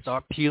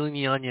 start peeling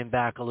the onion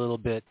back a little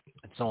bit,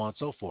 and so on and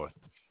so forth.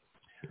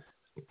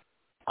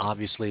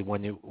 Obviously,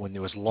 when it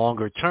was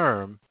longer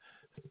term,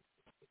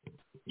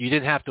 you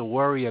didn't have to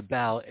worry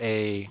about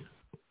a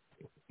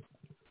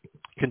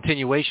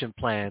continuation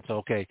plan. So,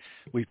 okay,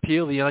 we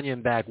peel the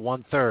onion back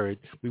 1/3.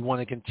 We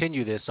want to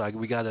continue this, so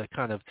we got to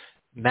kind of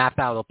map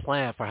out a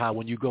plan for how,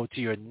 when you go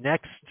to your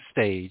next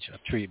stage of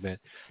treatment,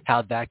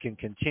 how that can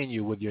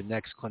continue with your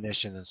next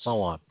clinician and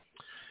so on.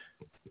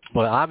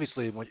 But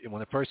obviously,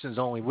 when a person is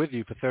only with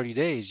you for 30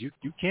 days, you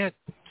can't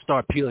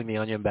start peeling the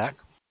onion back.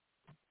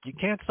 You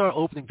can't start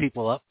opening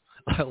people up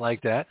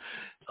like that.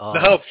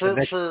 No,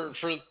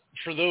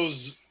 for those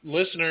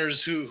listeners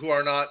who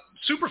are not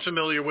super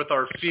familiar with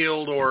our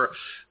field or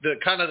the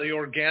kind of the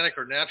organic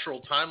or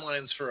natural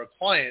timelines for a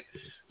client,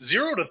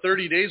 0 to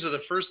 30 days, or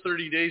the first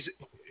 30 days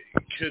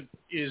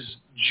is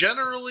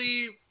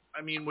generally,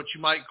 I mean, what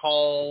you might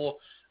call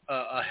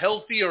a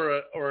healthy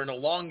or an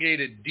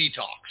elongated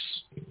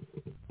detox.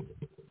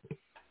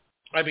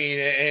 I mean,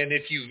 and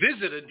if you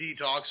visit a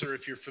detox, or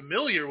if you're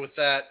familiar with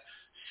that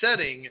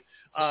setting,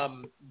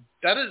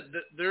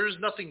 there is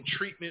nothing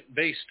treatment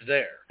based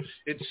there.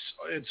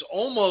 It's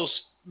almost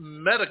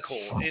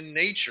medical in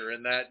nature,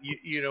 in that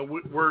you know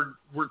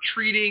we're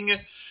treating,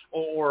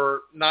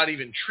 or not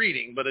even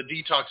treating, but a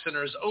detox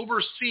center is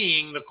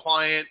overseeing the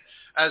client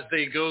as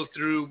they go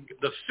through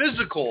the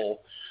physical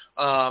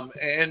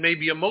and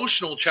maybe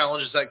emotional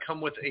challenges that come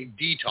with a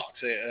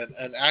detox,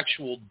 an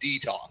actual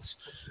detox,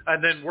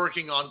 and then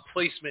working on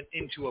placement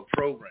into a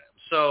program.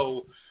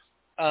 So,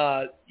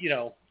 you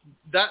know,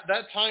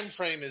 that time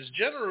frame is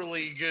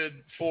generally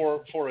good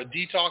for a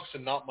detox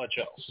and not much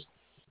else.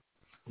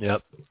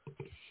 Yep.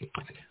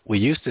 We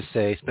used to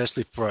say,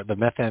 especially for the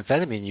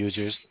methamphetamine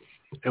users,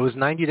 it was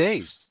 90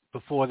 days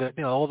before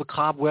all the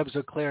cobwebs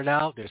are cleared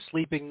out. They're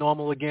sleeping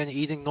normal again,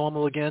 eating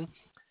normal again.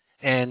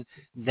 And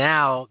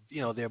now,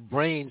 their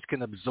brains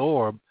can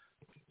absorb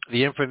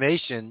the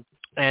information,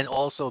 and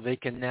also they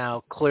can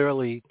now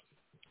clearly,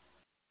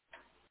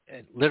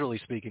 literally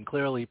speaking,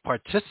 clearly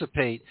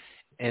participate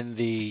in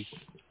the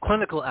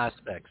clinical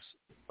aspects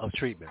of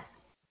treatment.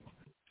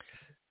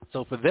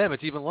 So for them,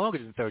 it's even longer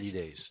than 30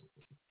 days.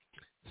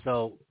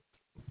 So,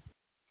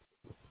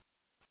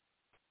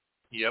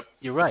 yep,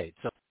 you're right.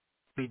 So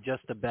be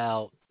just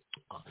about.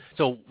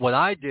 So what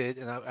I did,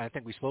 and I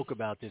think we spoke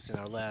about this in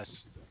our last.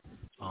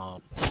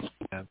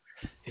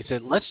 It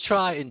said, let's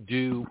try and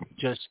do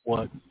just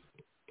what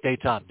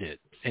Daytop did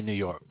in New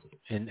York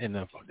in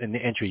the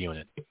entry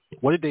unit.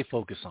 What did they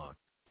focus on?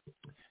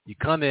 You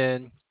come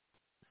in,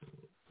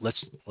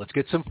 let's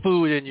get some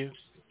food in you.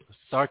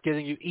 Let's start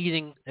getting you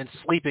eating and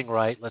sleeping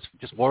right. Let's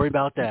just worry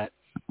about that.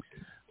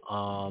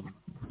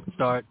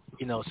 Start,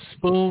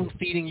 spoon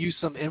feeding you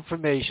some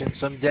information,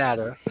 some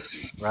data,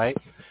 right?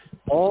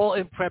 All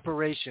in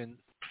preparation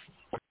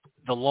for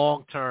the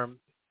long-term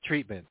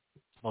treatment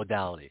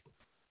modality.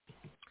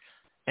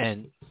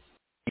 And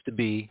to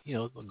be,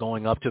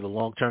 going up to the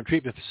long-term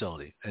treatment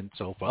facility. And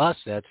so for us,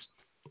 that's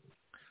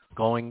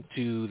going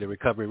to the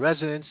recovery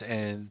residence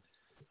and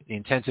the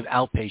intensive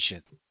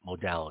outpatient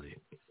modality,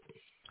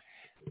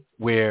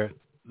 where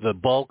the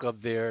bulk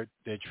of their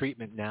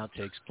treatment now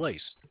takes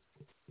place.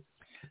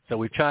 So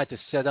we've tried to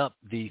set up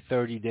the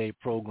 30-day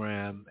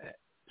program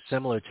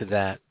similar to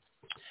that,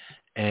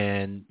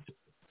 and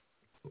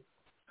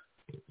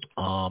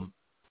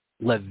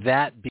let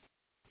that be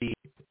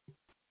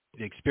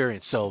the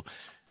experience. So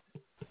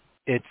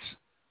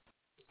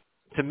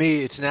to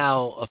me, it's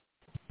now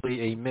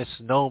a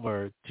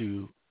misnomer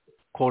to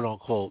quote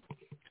unquote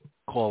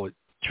call it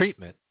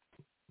treatment,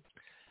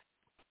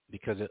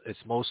 because it's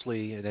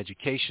mostly an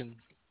education,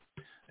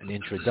 an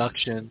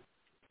introduction,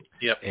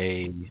 yep,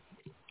 a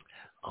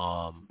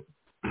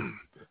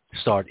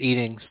start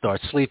eating, start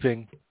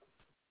sleeping,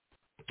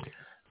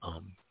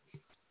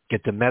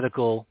 get the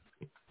medical.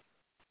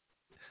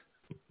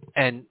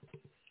 And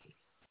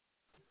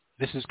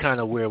this is kind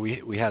of where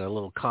we had a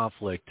little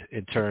conflict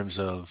in terms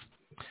of,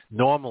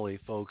 normally,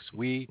 folks,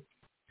 we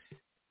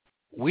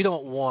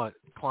don't want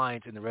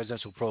clients in the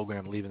residential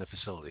program leaving the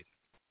facility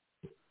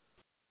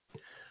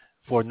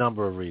for a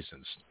number of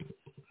reasons.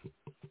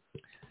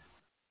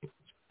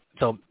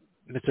 So,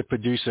 Mr.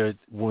 Producer,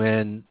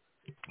 when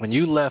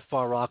you left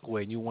Far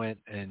Rockaway and you went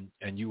and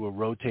you were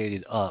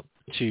rotated up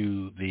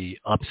to the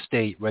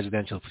upstate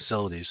residential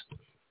facilities,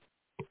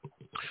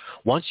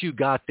 once you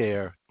got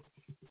there,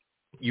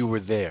 you were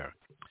there.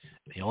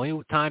 The only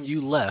time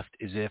you left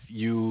is if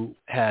you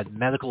had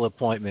medical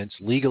appointments,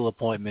 legal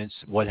appointments,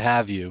 what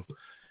have you,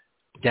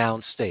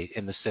 downstate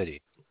in the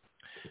city.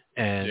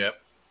 And, yep,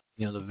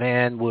 the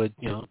van would,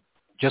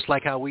 just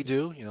like how we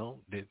do,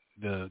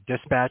 the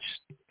dispatch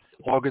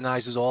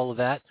organizes all of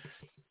that.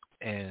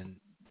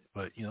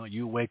 But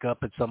you wake up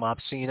at some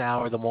obscene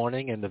hour in the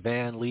morning, and the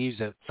van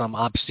leaves at some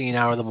obscene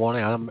hour in the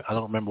morning. I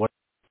don't remember what,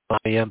 5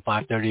 a.m.,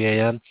 5:30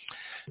 a.m.,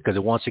 because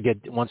it wants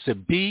to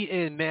be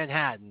in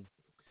Manhattan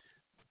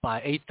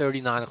by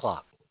 8:30, 9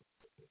 o'clock,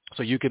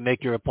 so you can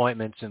make your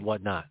appointments and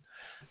whatnot.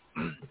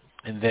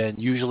 And then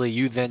usually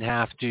you then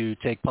have to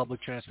take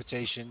public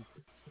transportation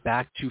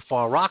back to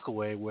Far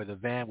Rockaway, where the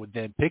van would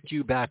then pick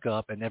you back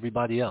up and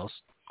everybody else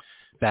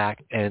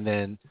back, and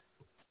then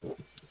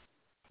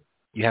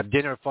you have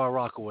dinner at Far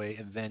Rockaway,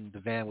 and then the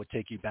van would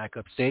take you back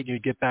upstate, and you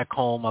get back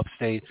home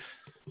upstate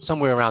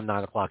somewhere around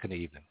 9 o'clock in the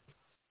evening,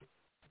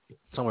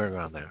 somewhere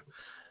around there.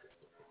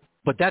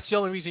 But that's the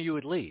only reason you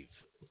would leave,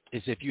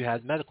 is if you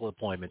had medical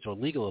appointments or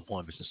legal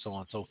appointments and so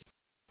on and so forth.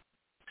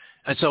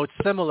 And so it's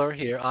similar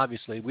here.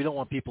 Obviously, we don't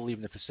want people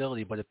leaving the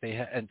facility, but if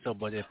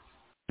if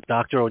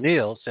Dr.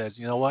 O'Neill says,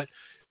 you know what,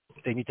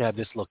 they need to have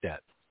this looked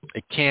at.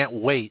 It can't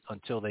wait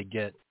until they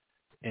get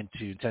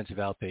into intensive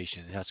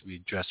outpatient. It has to be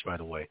addressed right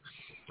away.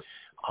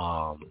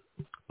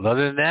 But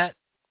other than that,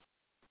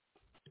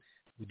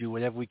 we do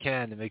whatever we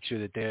can to make sure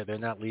that they're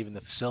not leaving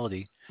the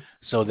facility,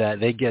 so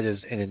that they get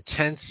an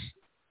intense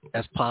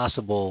as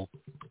possible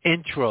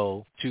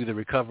intro to the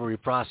recovery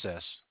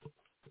process,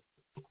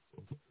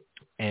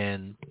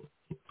 and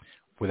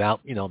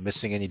without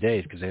missing any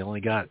days, because they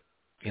only got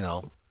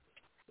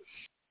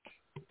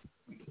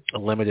a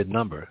limited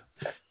number.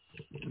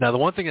 Now, the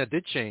one thing that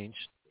did change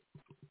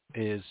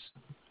is,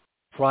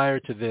 prior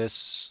to this,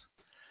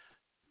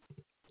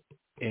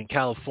 in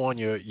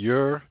California,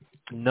 your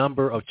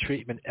number of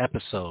treatment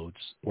episodes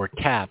were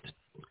capped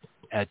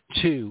at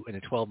 2 in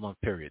a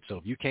 12-month period. So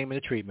if you came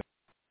into treatment,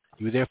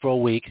 you were there for a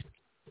week,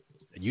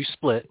 and you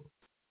split,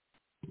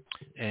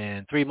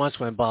 and 3 months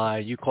went by,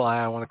 you call,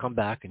 I want to come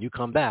back, and you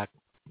come back,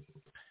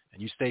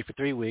 and you stay for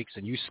 3 weeks,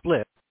 and you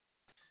split,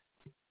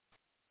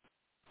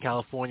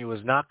 California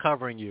was not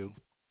covering you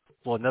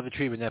for another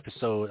treatment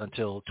episode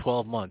until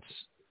 12 months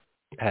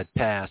had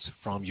passed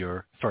from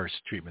your first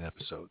treatment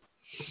episode.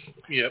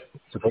 Yep.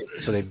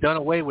 So they've done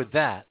away with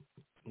that.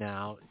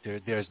 Now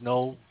there's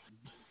no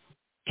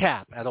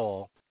cap at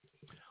all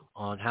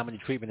on how many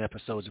treatment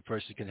episodes a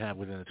person can have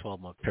within a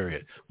 12-month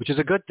period, which is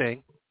a good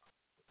thing.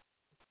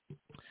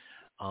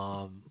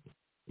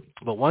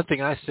 But one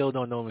thing I still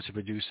don't know, Mr.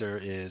 Producer,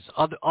 is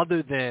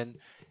other than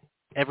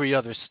every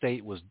other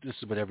state this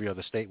is what every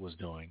other state was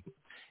doing,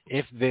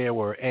 if there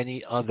were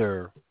any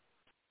other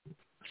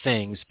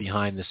things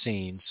behind the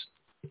scenes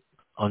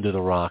under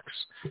the rocks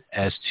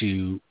as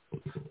to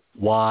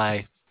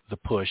why the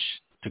push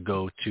to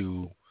go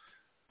to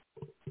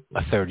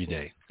a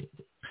 30-day.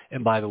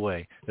 And by the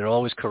way, they're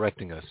always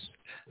correcting us.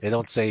 They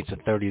don't say it's a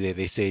 30-day.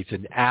 They say it's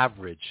an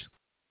average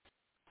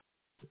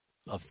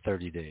of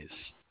 30 days.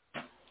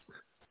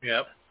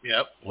 Yep.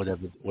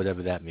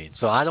 Whatever that means.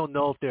 So I don't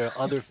know if there are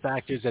other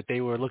factors that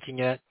they were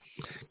looking at.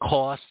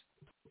 Cost,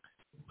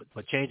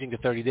 but changing to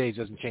 30 days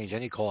doesn't change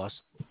any cost.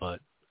 But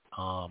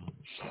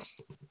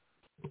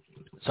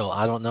so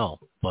I don't know.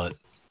 But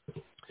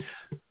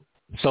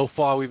so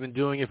far we've been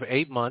doing it for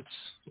 8 months,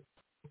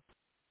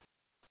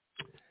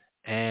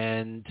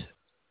 and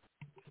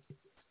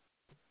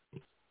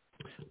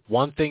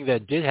one thing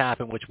that did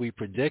happen, which we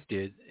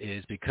predicted,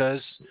 is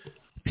because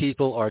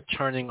people are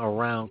turning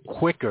around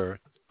quicker,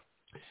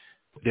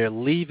 they're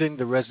leaving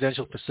the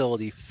residential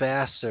facility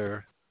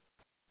faster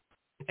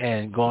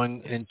and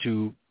going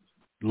into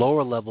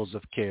lower levels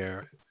of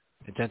care,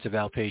 intensive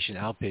outpatient,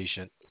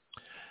 outpatient.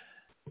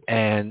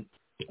 And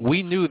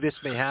we knew this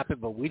may happen,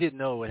 but we didn't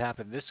know it would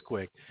happen this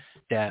quick,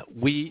 that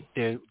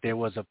there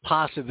was a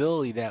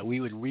possibility that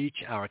we would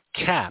reach our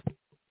cap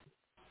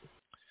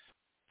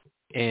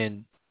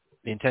in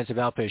the intensive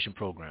outpatient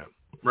program.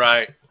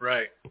 Right.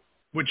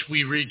 Which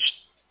we reached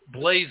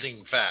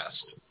blazing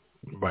fast.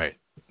 Right.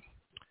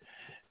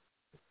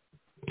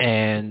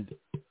 And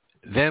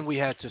then we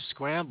had to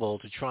scramble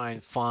to try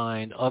and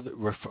find other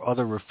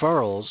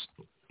referrals,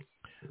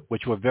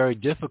 which were very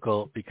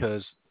difficult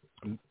because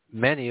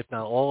many, if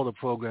not all, of the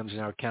programs in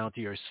our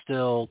county are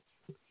still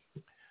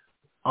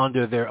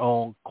under their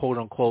own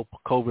quote-unquote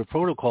COVID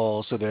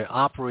protocols, so they're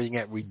operating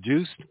at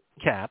reduced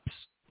caps,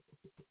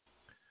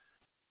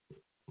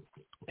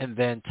 and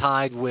then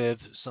tied with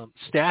some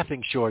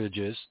staffing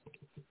shortages.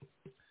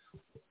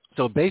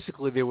 So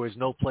basically there was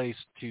no place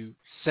to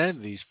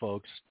send these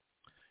folks.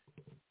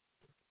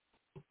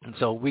 And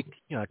so we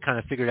kind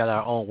of figured out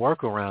our own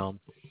workaround,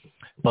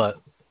 but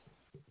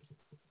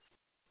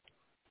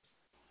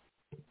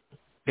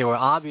they were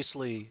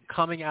obviously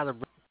coming out of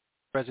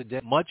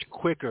residential much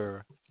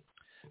quicker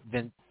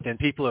than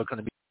people are going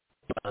to be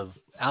out of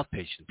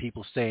outpatient.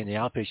 People stay in the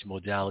outpatient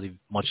modality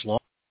much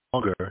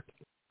longer,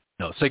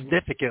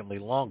 significantly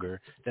longer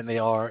than they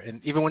are,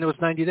 and even when it was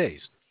 90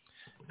 days,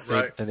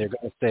 right? Then they're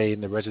going to stay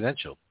in the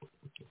residential.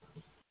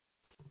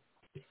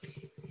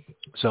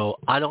 So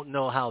I don't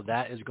know how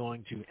that is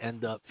going to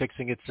end up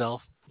fixing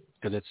itself,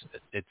 because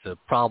it's a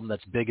problem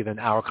that's bigger than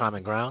our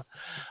common ground.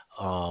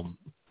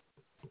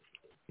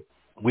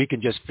 We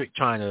can just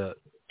try to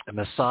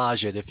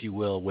massage it, if you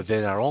will,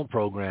 within our own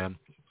program.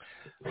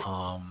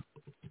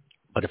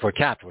 But if we're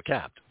capped, we're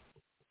capped.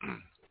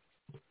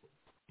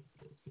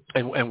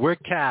 And we're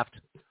capped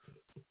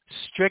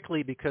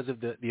strictly because of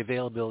the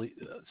availability,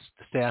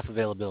 staff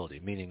availability,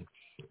 meaning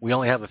we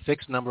only have a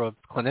fixed number of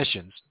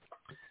clinicians,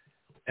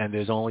 and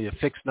there's only a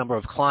fixed number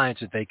of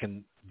clients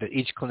that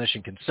each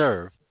clinician can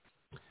serve.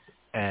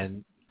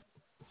 And,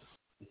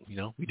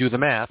 we do the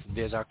math, and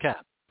there's our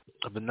cap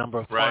of the number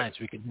of clients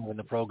we can have in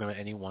the program at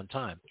any one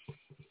time.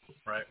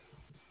 Right.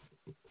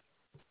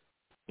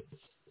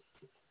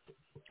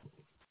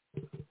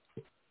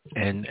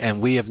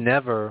 And we have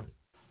never,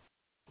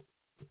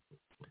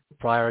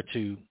 prior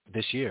to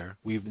this year,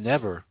 we've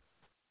never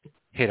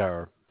hit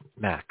our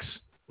max.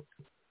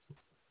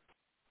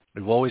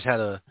 We've always had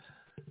a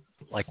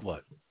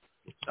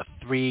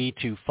 3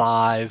 to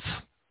 5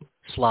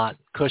 slot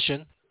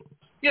cushion.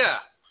 Yeah.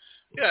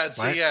 Yeah,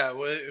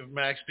 right?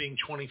 Max being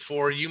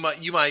 24, you might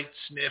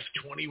sniff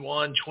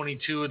 21,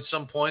 22 at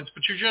some points,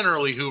 but you're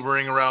generally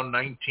hovering around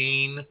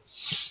 19.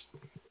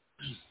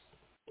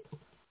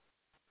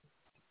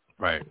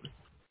 Right.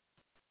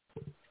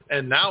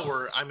 And now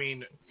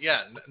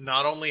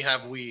not only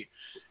have we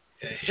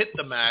hit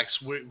the max,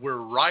 we're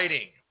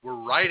riding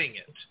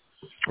it.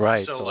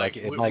 Right. So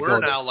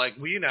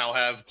we now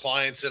have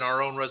clients in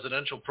our own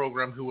residential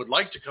program who would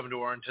like to come to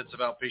our intensive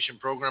outpatient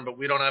program, but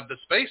we don't have the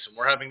space, and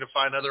we're having to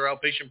find other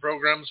outpatient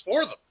programs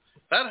for them.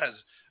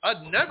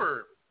 I'd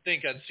never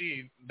think I'd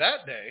see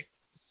that day.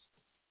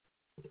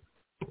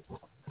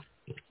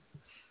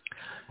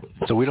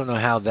 So we don't know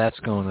how that's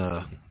going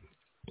to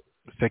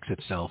fix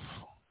itself.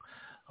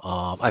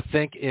 I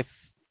think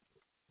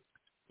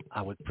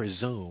I would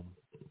presume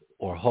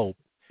or hope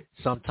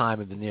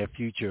sometime in the near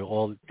future,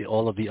 all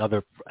of the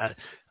other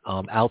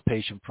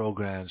outpatient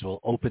programs will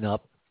open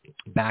up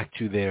back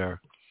to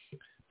their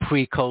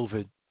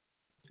pre-COVID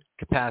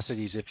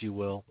capacities, if you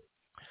will.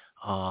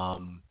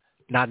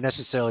 Not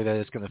necessarily that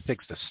it's going to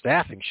fix the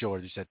staffing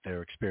shortage that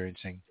they're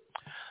experiencing,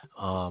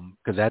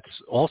 because that's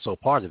also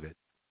part of it.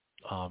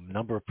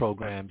 Number of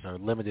programs are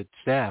limited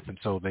staff, and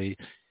so they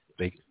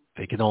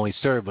can only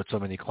serve but so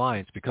many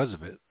clients because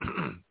of it.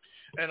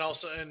 And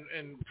also,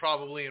 and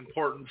probably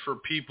important for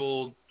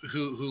people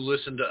who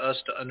listen to us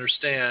to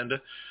understand,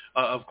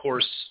 of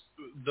course,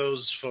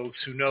 those folks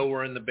who know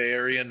we're in the Bay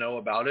Area know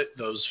about it.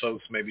 Those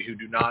folks maybe who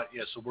do not.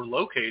 Yeah, so we're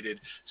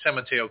located San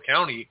Mateo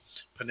County,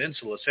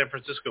 Peninsula, San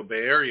Francisco Bay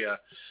Area.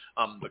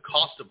 The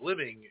cost of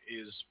living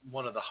is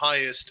one of the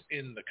highest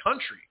in the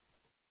country.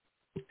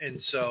 And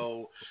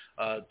so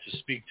to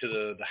speak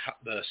to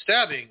the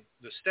staffing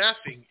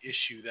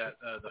issue that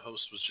the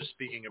host was just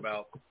speaking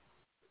about,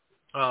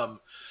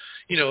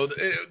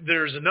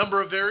 there's a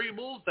number of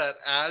variables that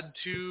add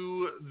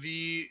to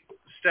the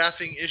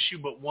staffing issue,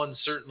 but one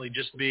certainly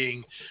just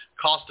being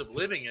cost of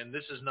living. And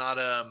this is not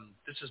a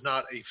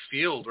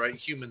field, right?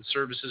 Human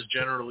services,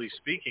 generally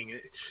speaking,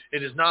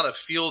 it is not a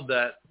field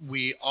that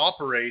we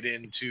operate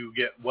in to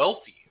get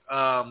wealthy.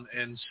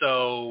 And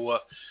so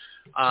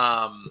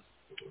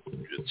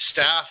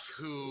staff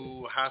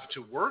who have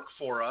to work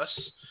for us,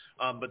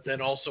 but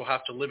then also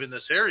have to live in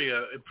this area,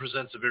 it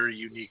presents a very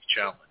unique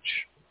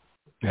challenge.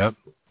 Yep.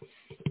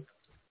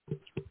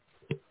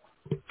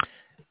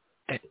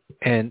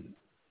 And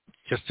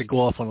just to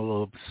go off on a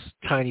little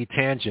tiny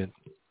tangent,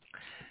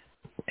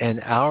 and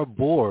our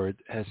board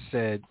has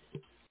said,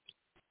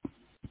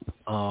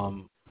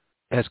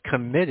 has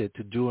committed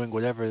to doing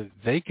whatever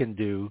they can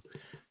do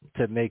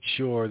to make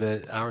sure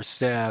that our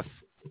staff,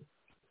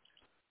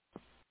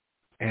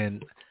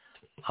 and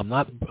I'm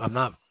not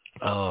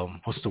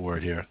what's the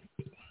word here?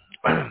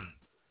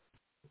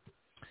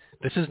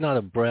 This is not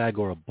a brag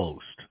or a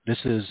boast. This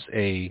is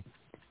a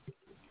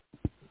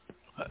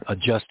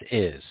just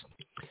is.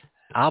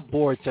 Our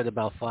board said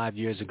about 5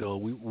 years ago,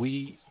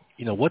 we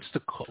what's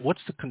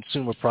the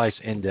consumer price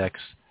index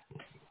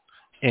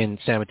in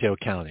San Mateo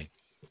County?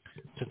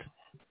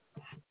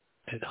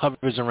 It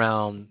hovers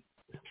around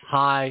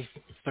high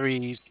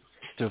 3s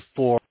to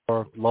 4,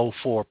 low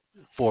 4%.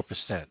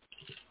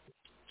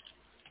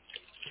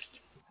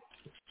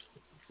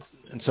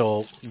 And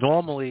so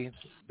normally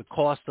the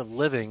cost of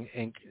living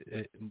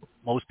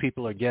most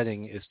people are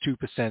getting is 2%,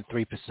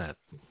 3%.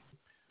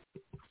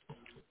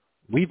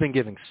 We've been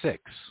giving 6%,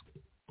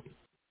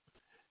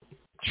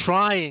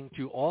 trying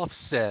to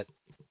offset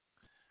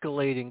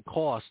escalating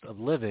cost of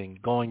living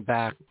going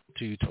back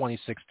to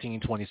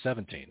 2016,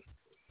 2017,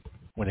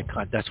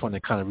 that's when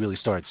it kind of really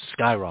started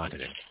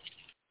skyrocketing.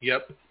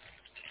 Yep.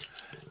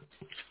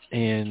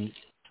 And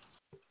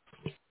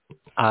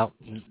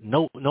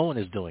no one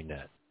is doing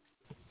that.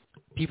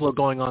 People are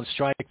going on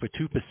strike for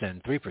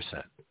 2%,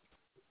 3%.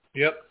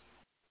 Yep.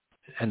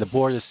 And the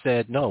board has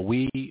said, no,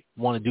 we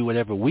want to do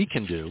whatever we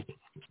can do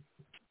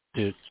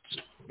to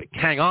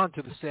hang on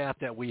to the staff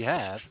that we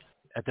have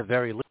at the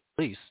very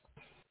least.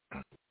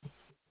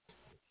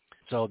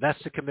 So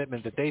that's the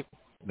commitment that they've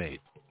made.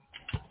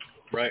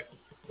 Right.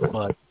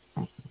 But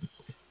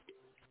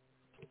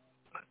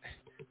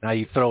now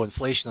you throw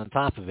inflation on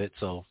top of it,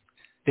 so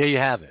there you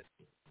have it.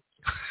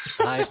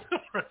 Right,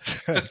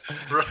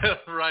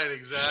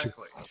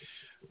 exactly.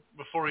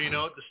 Before you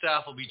know it, the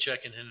staff will be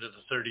checking into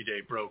the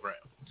 30-day program.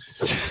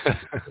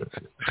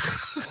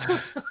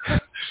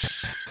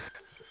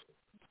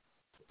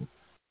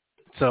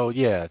 So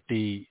yeah,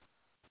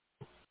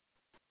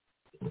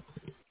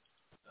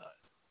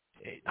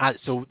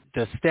 So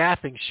the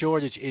staffing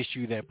shortage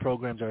issue that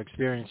programs are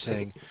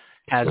experiencing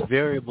has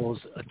variables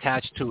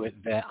attached to it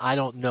that I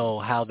don't know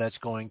how that's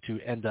going to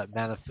end up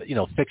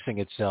fixing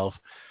itself,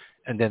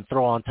 and then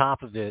throw on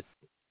top of it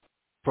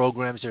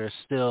programs that are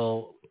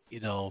still,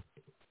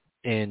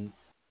 in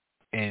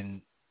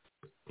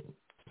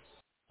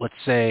let's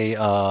say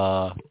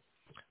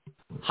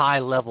high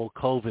level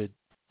COVID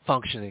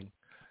functioning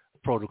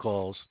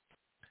protocols,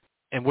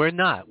 and we're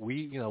not.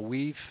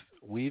 We've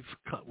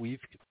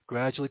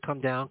gradually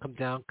come down,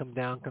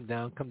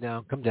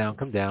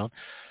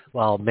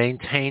 while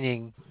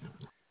maintaining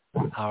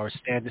our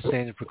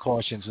standard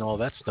precautions and all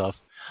that stuff.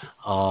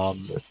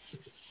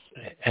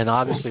 And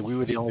obviously, we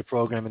were the only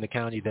program in the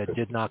county that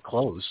did not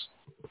close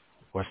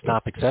or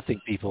stop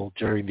accepting people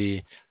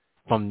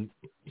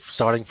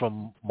starting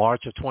from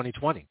March of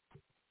 2020,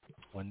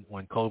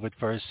 when COVID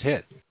first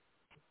hit.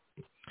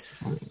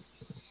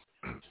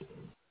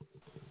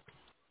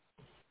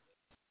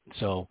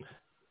 So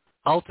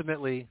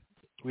ultimately,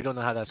 we don't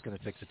know how that's going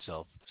to fix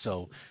itself.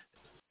 So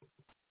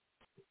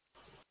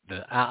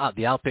the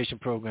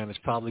outpatient program is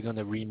probably going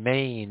to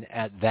remain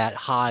at that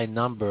high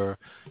number,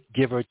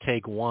 give or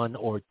take one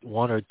or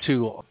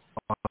two.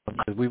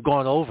 We've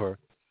gone over,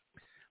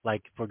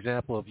 like, for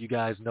example, if you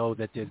guys know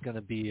that there's going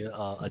to be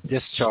a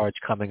discharge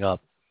coming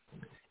up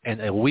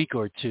in a week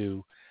or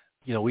two,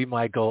 we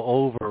might go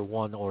over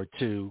one or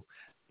two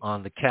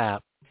on the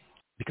cap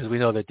because we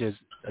know that there's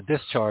a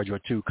discharge or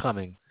two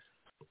coming.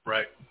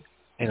 Right.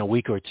 In a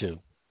week or two.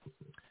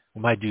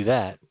 We might do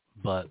that,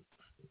 but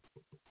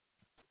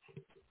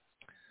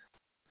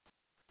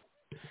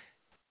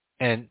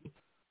and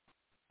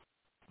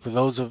for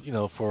those of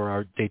for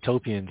our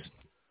Daytopians,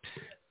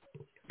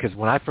 because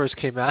when I first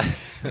came out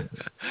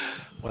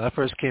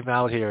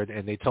here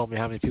and they told me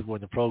how many people were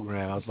in the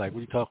program, I was like, "What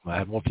are you talking about? I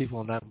have more people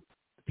on that.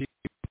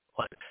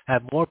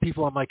 Have more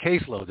people on my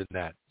caseload than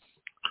that."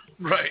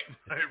 Right.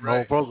 The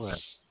whole program.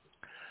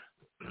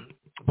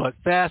 But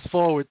fast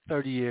forward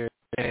 30 years,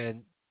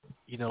 and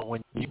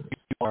when you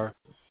are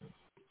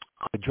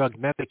on drug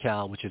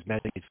Medi-Cal, which is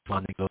Medicaid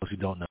funding, those who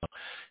don't know,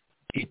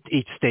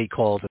 each state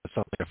calls it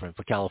something different.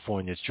 For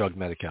California, it's drug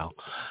Medi-Cal.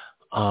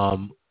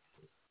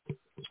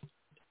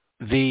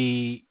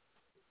 The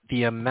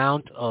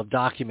amount of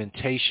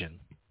documentation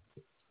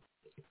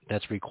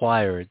that's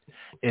required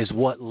is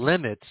what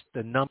limits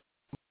the number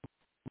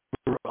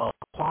of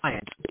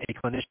clients a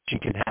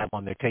clinician can have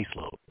on their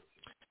caseload.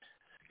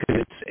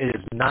 Because it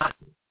is not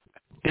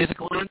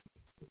physical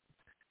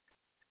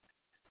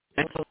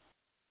and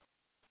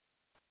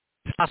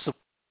possible.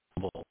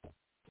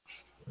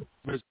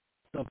 There's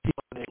some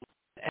people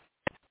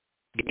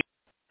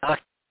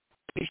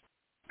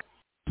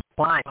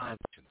supplying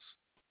functions.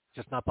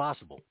 Just not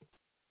possible.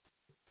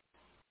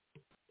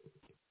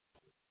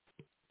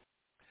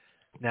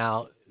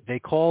 Now, they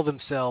call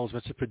themselves,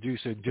 Mr.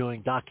 Producer,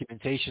 doing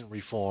documentation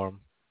reform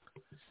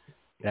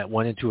that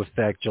went into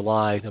effect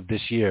July of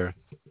this year.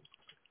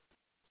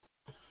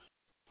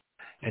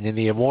 And in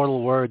the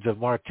immortal words of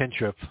Mark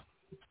Tintrip,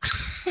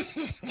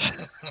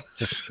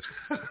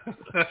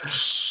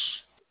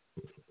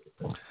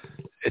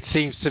 it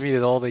seems to me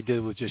that all they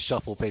did was just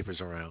shuffle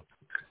papers around.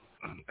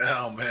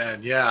 Oh,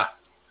 man, yeah.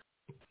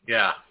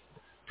 Yeah,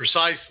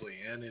 precisely.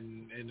 And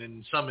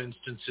in some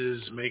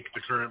instances, make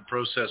the current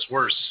process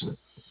worse.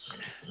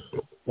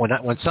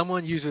 When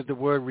someone uses the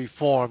word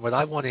reform, what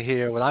I want to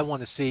hear, what I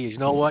want to see is, you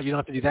know what, you don't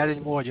have to do that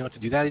anymore, you don't have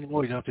to do that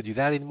anymore, you don't have to do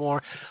that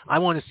anymore. I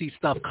want to see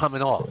stuff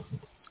coming off.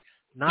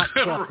 Not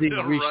stuff being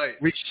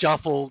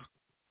reshuffled,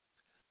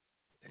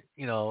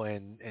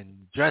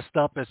 and dressed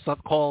up as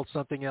called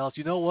something else.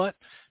 You know what?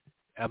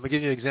 I'm going to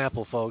give you an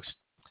example, folks.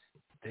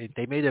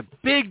 They made a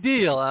big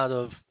deal out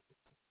of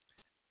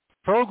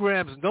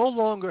programs no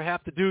longer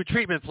have to do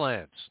treatment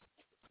plans.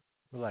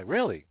 We're like,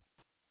 really?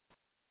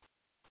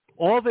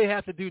 All they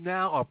have to do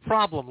now are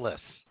problem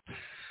lists.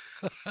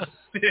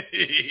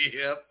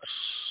 Yep.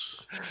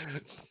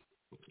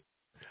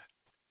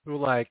 We're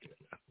like,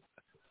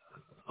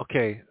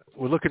 okay,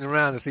 we're looking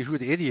around to see who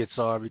the idiots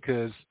are,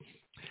 because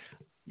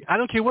I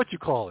don't care what you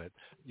call it.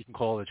 You can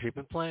call it a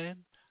treatment plan,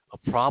 a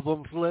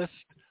problems list,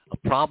 a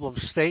problem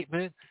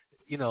statement.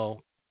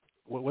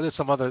 What are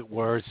some other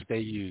words they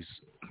use?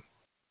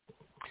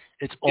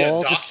 It's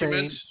all the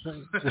same.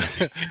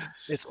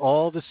 It's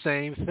all the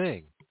same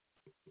thing.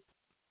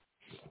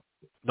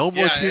 No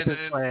more treatment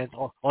plans.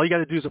 All you got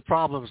to do is a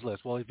problems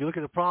list. Well, if you look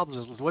at the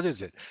problems list, what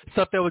is it?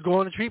 Stuff that would go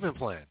on a treatment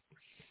plan.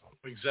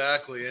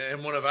 Exactly.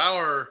 And one of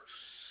our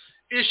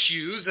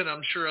issues, and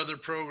I'm sure other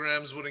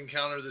programs would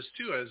encounter this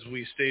too, as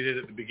we stated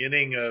at the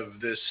beginning of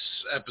this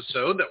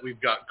episode, that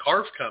we've got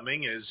CARF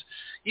coming, is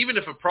even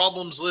if a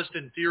problems list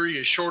in theory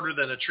is shorter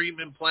than a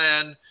treatment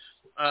plan,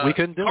 we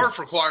can do CARF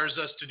requires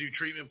us to do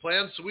treatment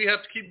plans, so we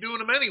have to keep doing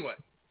them anyway.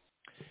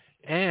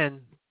 And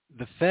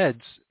the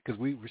feds, because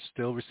we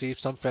still receive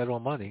some federal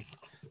money,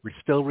 we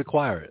still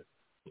require it.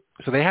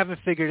 So they haven't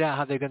figured out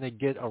how they're going to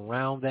get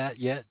around that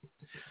yet.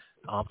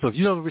 So if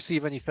you don't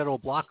receive any federal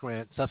block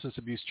grant, substance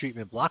abuse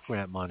treatment block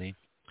grant money,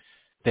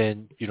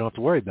 then you don't have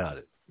to worry about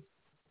it.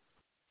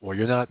 or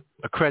you're not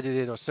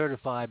accredited or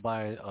certified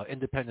by an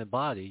independent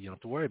body, you don't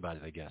have to worry about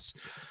it, I guess.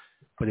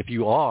 But if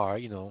you are,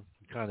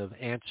 kind of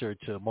answer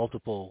to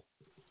multiple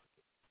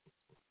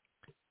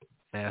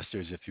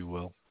masters, if you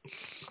will,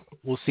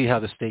 we'll see how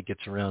the state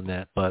gets around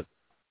that. But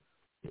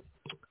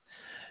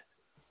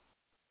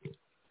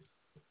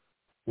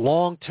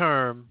long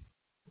term,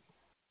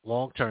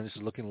 this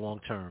is looking long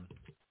term.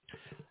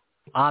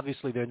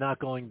 Obviously, they're not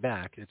going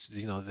back. It's,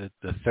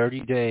 the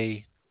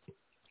 30-day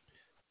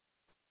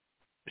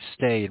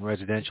stay in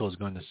residential is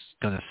going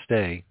to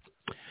stay.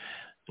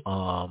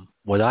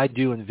 What I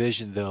do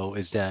envision, though,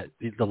 is that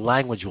the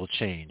language will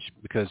change,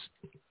 because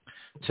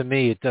to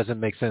me it doesn't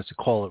make sense to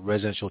call it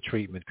residential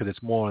treatment, because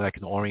it's more like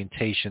an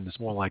orientation. It's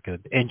more like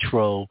an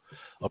intro,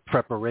 a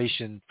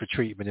preparation for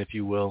treatment, if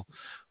you will.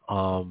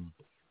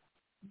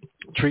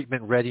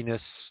 Treatment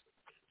readiness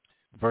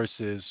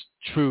versus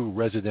true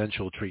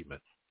residential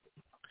treatment.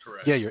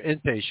 Correct. Yeah, you're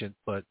inpatient,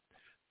 but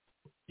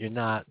you're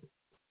not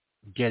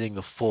getting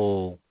the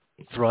full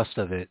thrust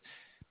of it,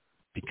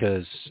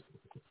 because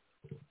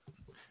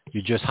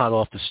you're just hot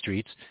off the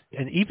streets.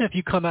 And even if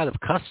you come out of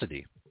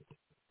custody,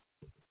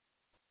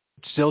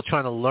 still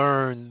trying to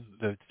learn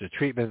the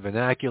treatment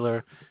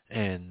vernacular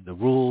and the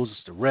rules,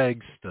 the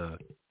regs,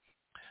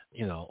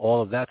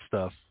 all of that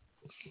stuff,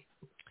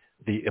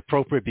 the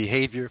appropriate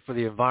behavior for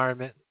the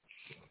environment.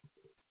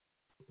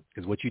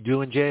 Because what you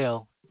do in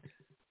jail,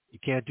 you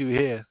can't do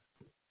here.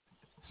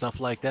 Stuff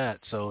like that.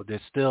 So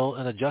there's still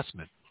an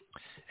adjustment.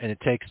 And it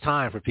takes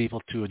time for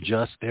people to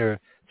adjust their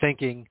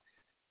thinking,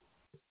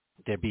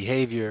 their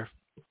behavior,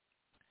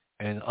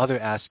 and other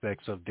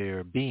aspects of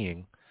their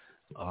being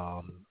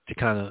to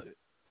kind of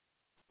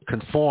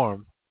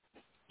conform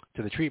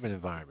to the treatment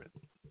environment.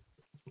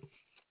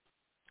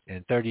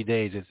 In 30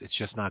 days, it's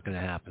just not going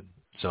to happen.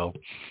 So,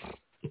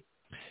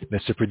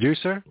 Mr.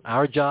 Producer,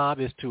 our job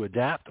is to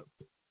adapt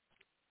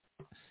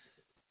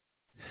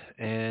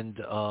and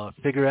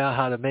figure out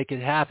how to make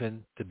it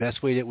happen the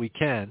best way that we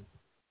can.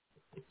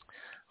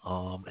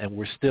 And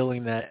we're still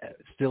in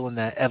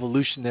that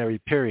evolutionary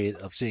period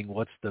of seeing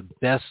what's the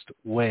best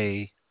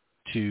way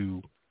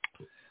to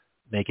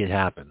make it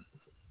happen.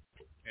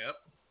 Yep.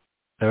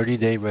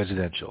 30-day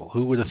residential.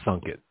 Who would have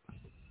thunk it?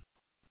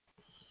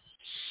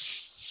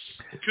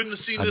 Couldn't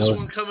have seen this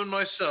one coming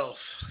myself.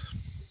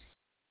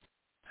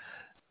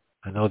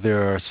 I know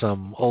there are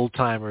some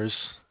old-timers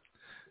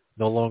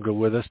no longer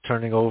with us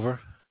turning over.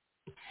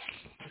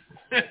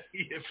 Yes,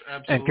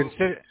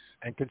 absolutely.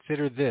 And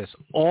consider this.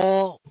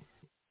 All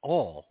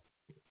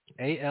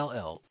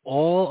ALL,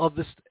 all of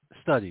the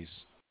studies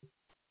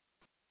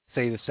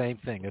say the same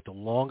thing, that the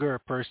longer a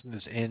person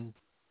is in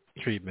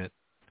treatment,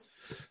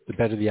 the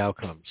better the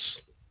outcomes.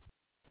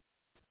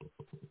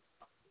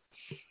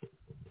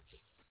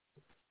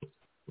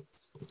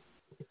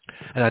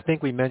 And I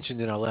think we mentioned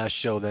in our last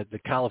show that the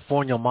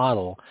California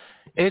model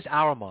is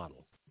our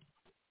model.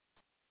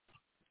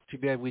 Too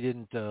bad we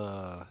didn't,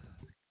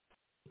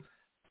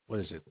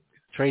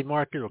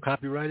 trademark it or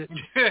copyright it?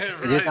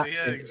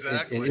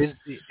 Exactly.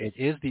 It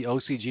is the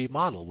OCG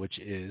model, which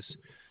is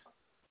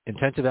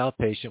intensive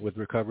outpatient with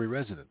recovery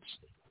residents.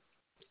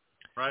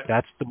 Right.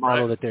 That's the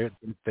model that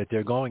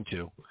they're going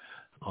to.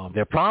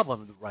 Their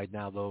problem right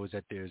now, though, is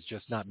that there's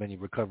just not many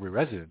recovery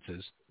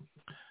residences.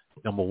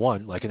 Number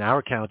one, like in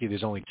our county,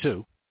 there's only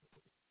 2,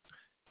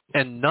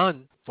 and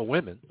none for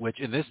women,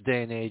 which in this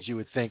day and age you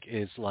would think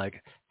is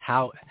like,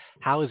 how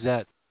is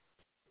that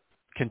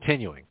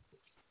continuing?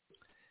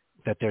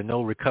 That there are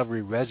no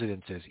recovery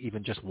residences,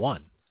 even just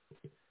one,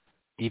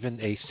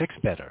 even a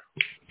 6-bedder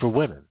for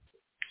women.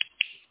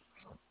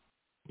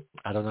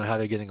 I don't know how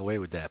they're getting away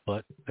with that,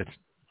 but it's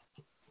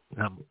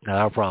not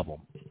our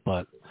problem.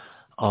 But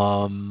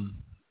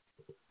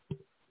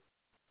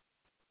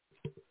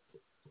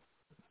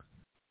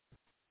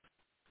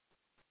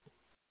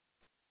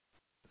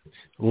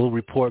we'll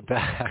report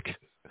back.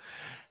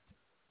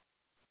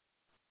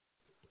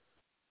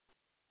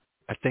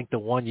 I think the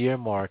 1-year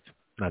mark,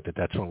 not that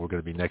that's when we're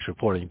going to be next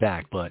reporting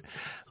back, but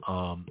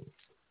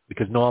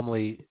because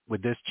normally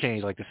with this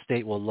change, like the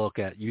state will look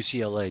at,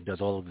 UCLA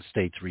does all of the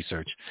state's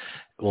research,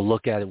 will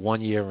look at it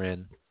 1 year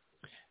in,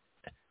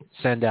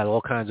 send out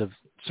all kinds of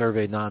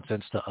survey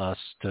nonsense to us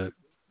to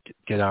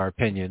get our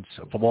opinions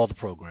from all the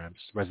programs,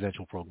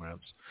 residential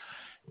programs,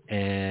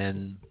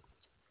 and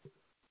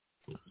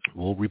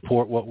we'll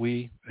report what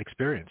we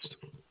experienced.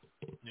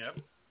 Yep.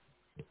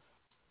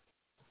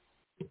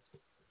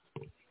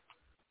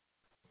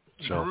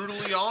 So,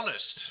 brutally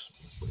honest.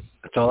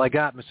 That's all I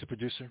got, Mr.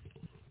 Producer.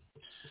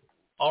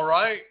 All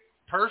right.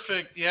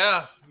 Perfect.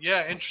 Yeah.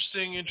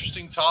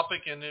 Interesting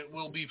topic, and it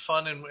will be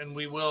fun, and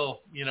we will,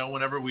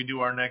 whenever we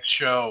do our next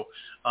show,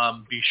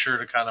 be sure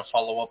to kind of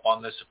follow up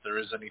on this if there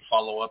is any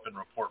follow-up and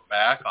report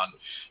back on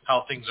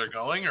how things are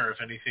going, or if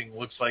anything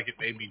looks like it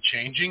may be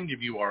changing,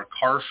 give you our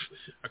CARF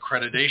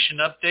accreditation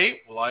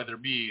update. We'll either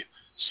be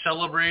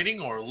celebrating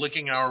or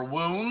licking our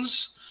wounds,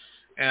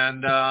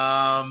 and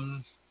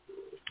that'll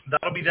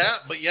be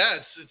that. But yeah,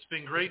 it's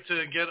been great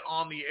to get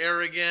on the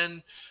air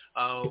again.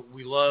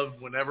 We love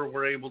whenever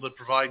we're able to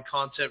provide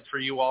content for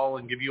you all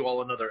and give you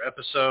all another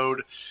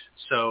episode.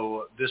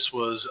 So this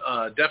was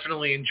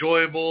definitely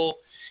enjoyable.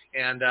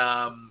 And,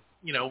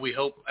 we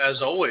hope,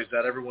 as always,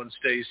 that everyone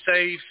stays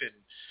safe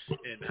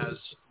and has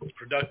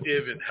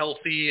productive and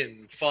healthy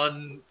and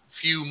fun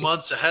few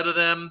months ahead of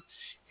them.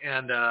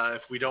 And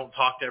if we don't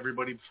talk to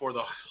everybody before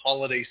the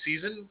holiday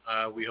season,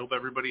 we hope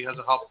everybody has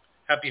a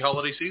happy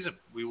holiday season.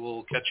 We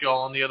will catch you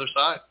all on the other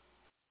side.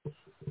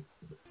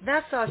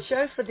 That's our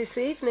show for this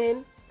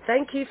evening.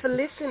 Thank you for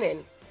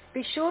listening.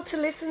 Be sure to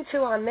listen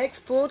to our next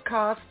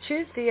broadcast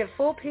Tuesday at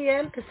 4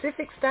 p.m.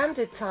 Pacific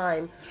Standard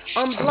Time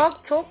on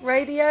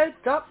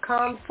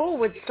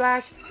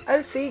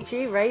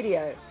blogtalkradio.com/OCG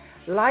Radio.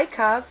 Like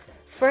us,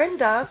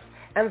 friend us,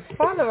 and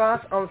follow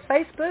us on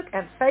Facebook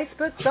at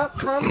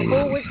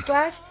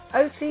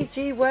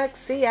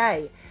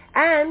facebook.com/OCGWorkCA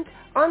and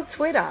on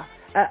Twitter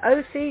at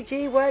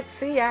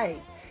OCGWorkCA.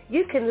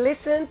 You can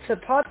listen to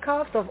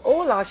podcasts of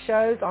all our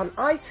shows on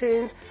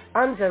iTunes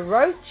under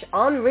Roach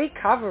on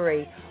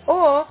Recovery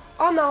or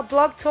on our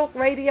Blog Talk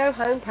Radio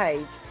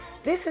homepage.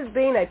 This has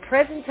been a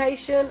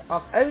presentation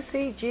of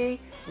OCG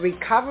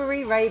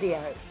Recovery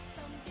Radio.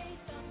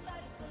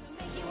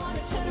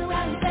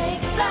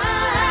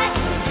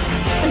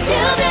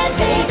 Until then,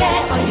 baby,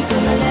 are you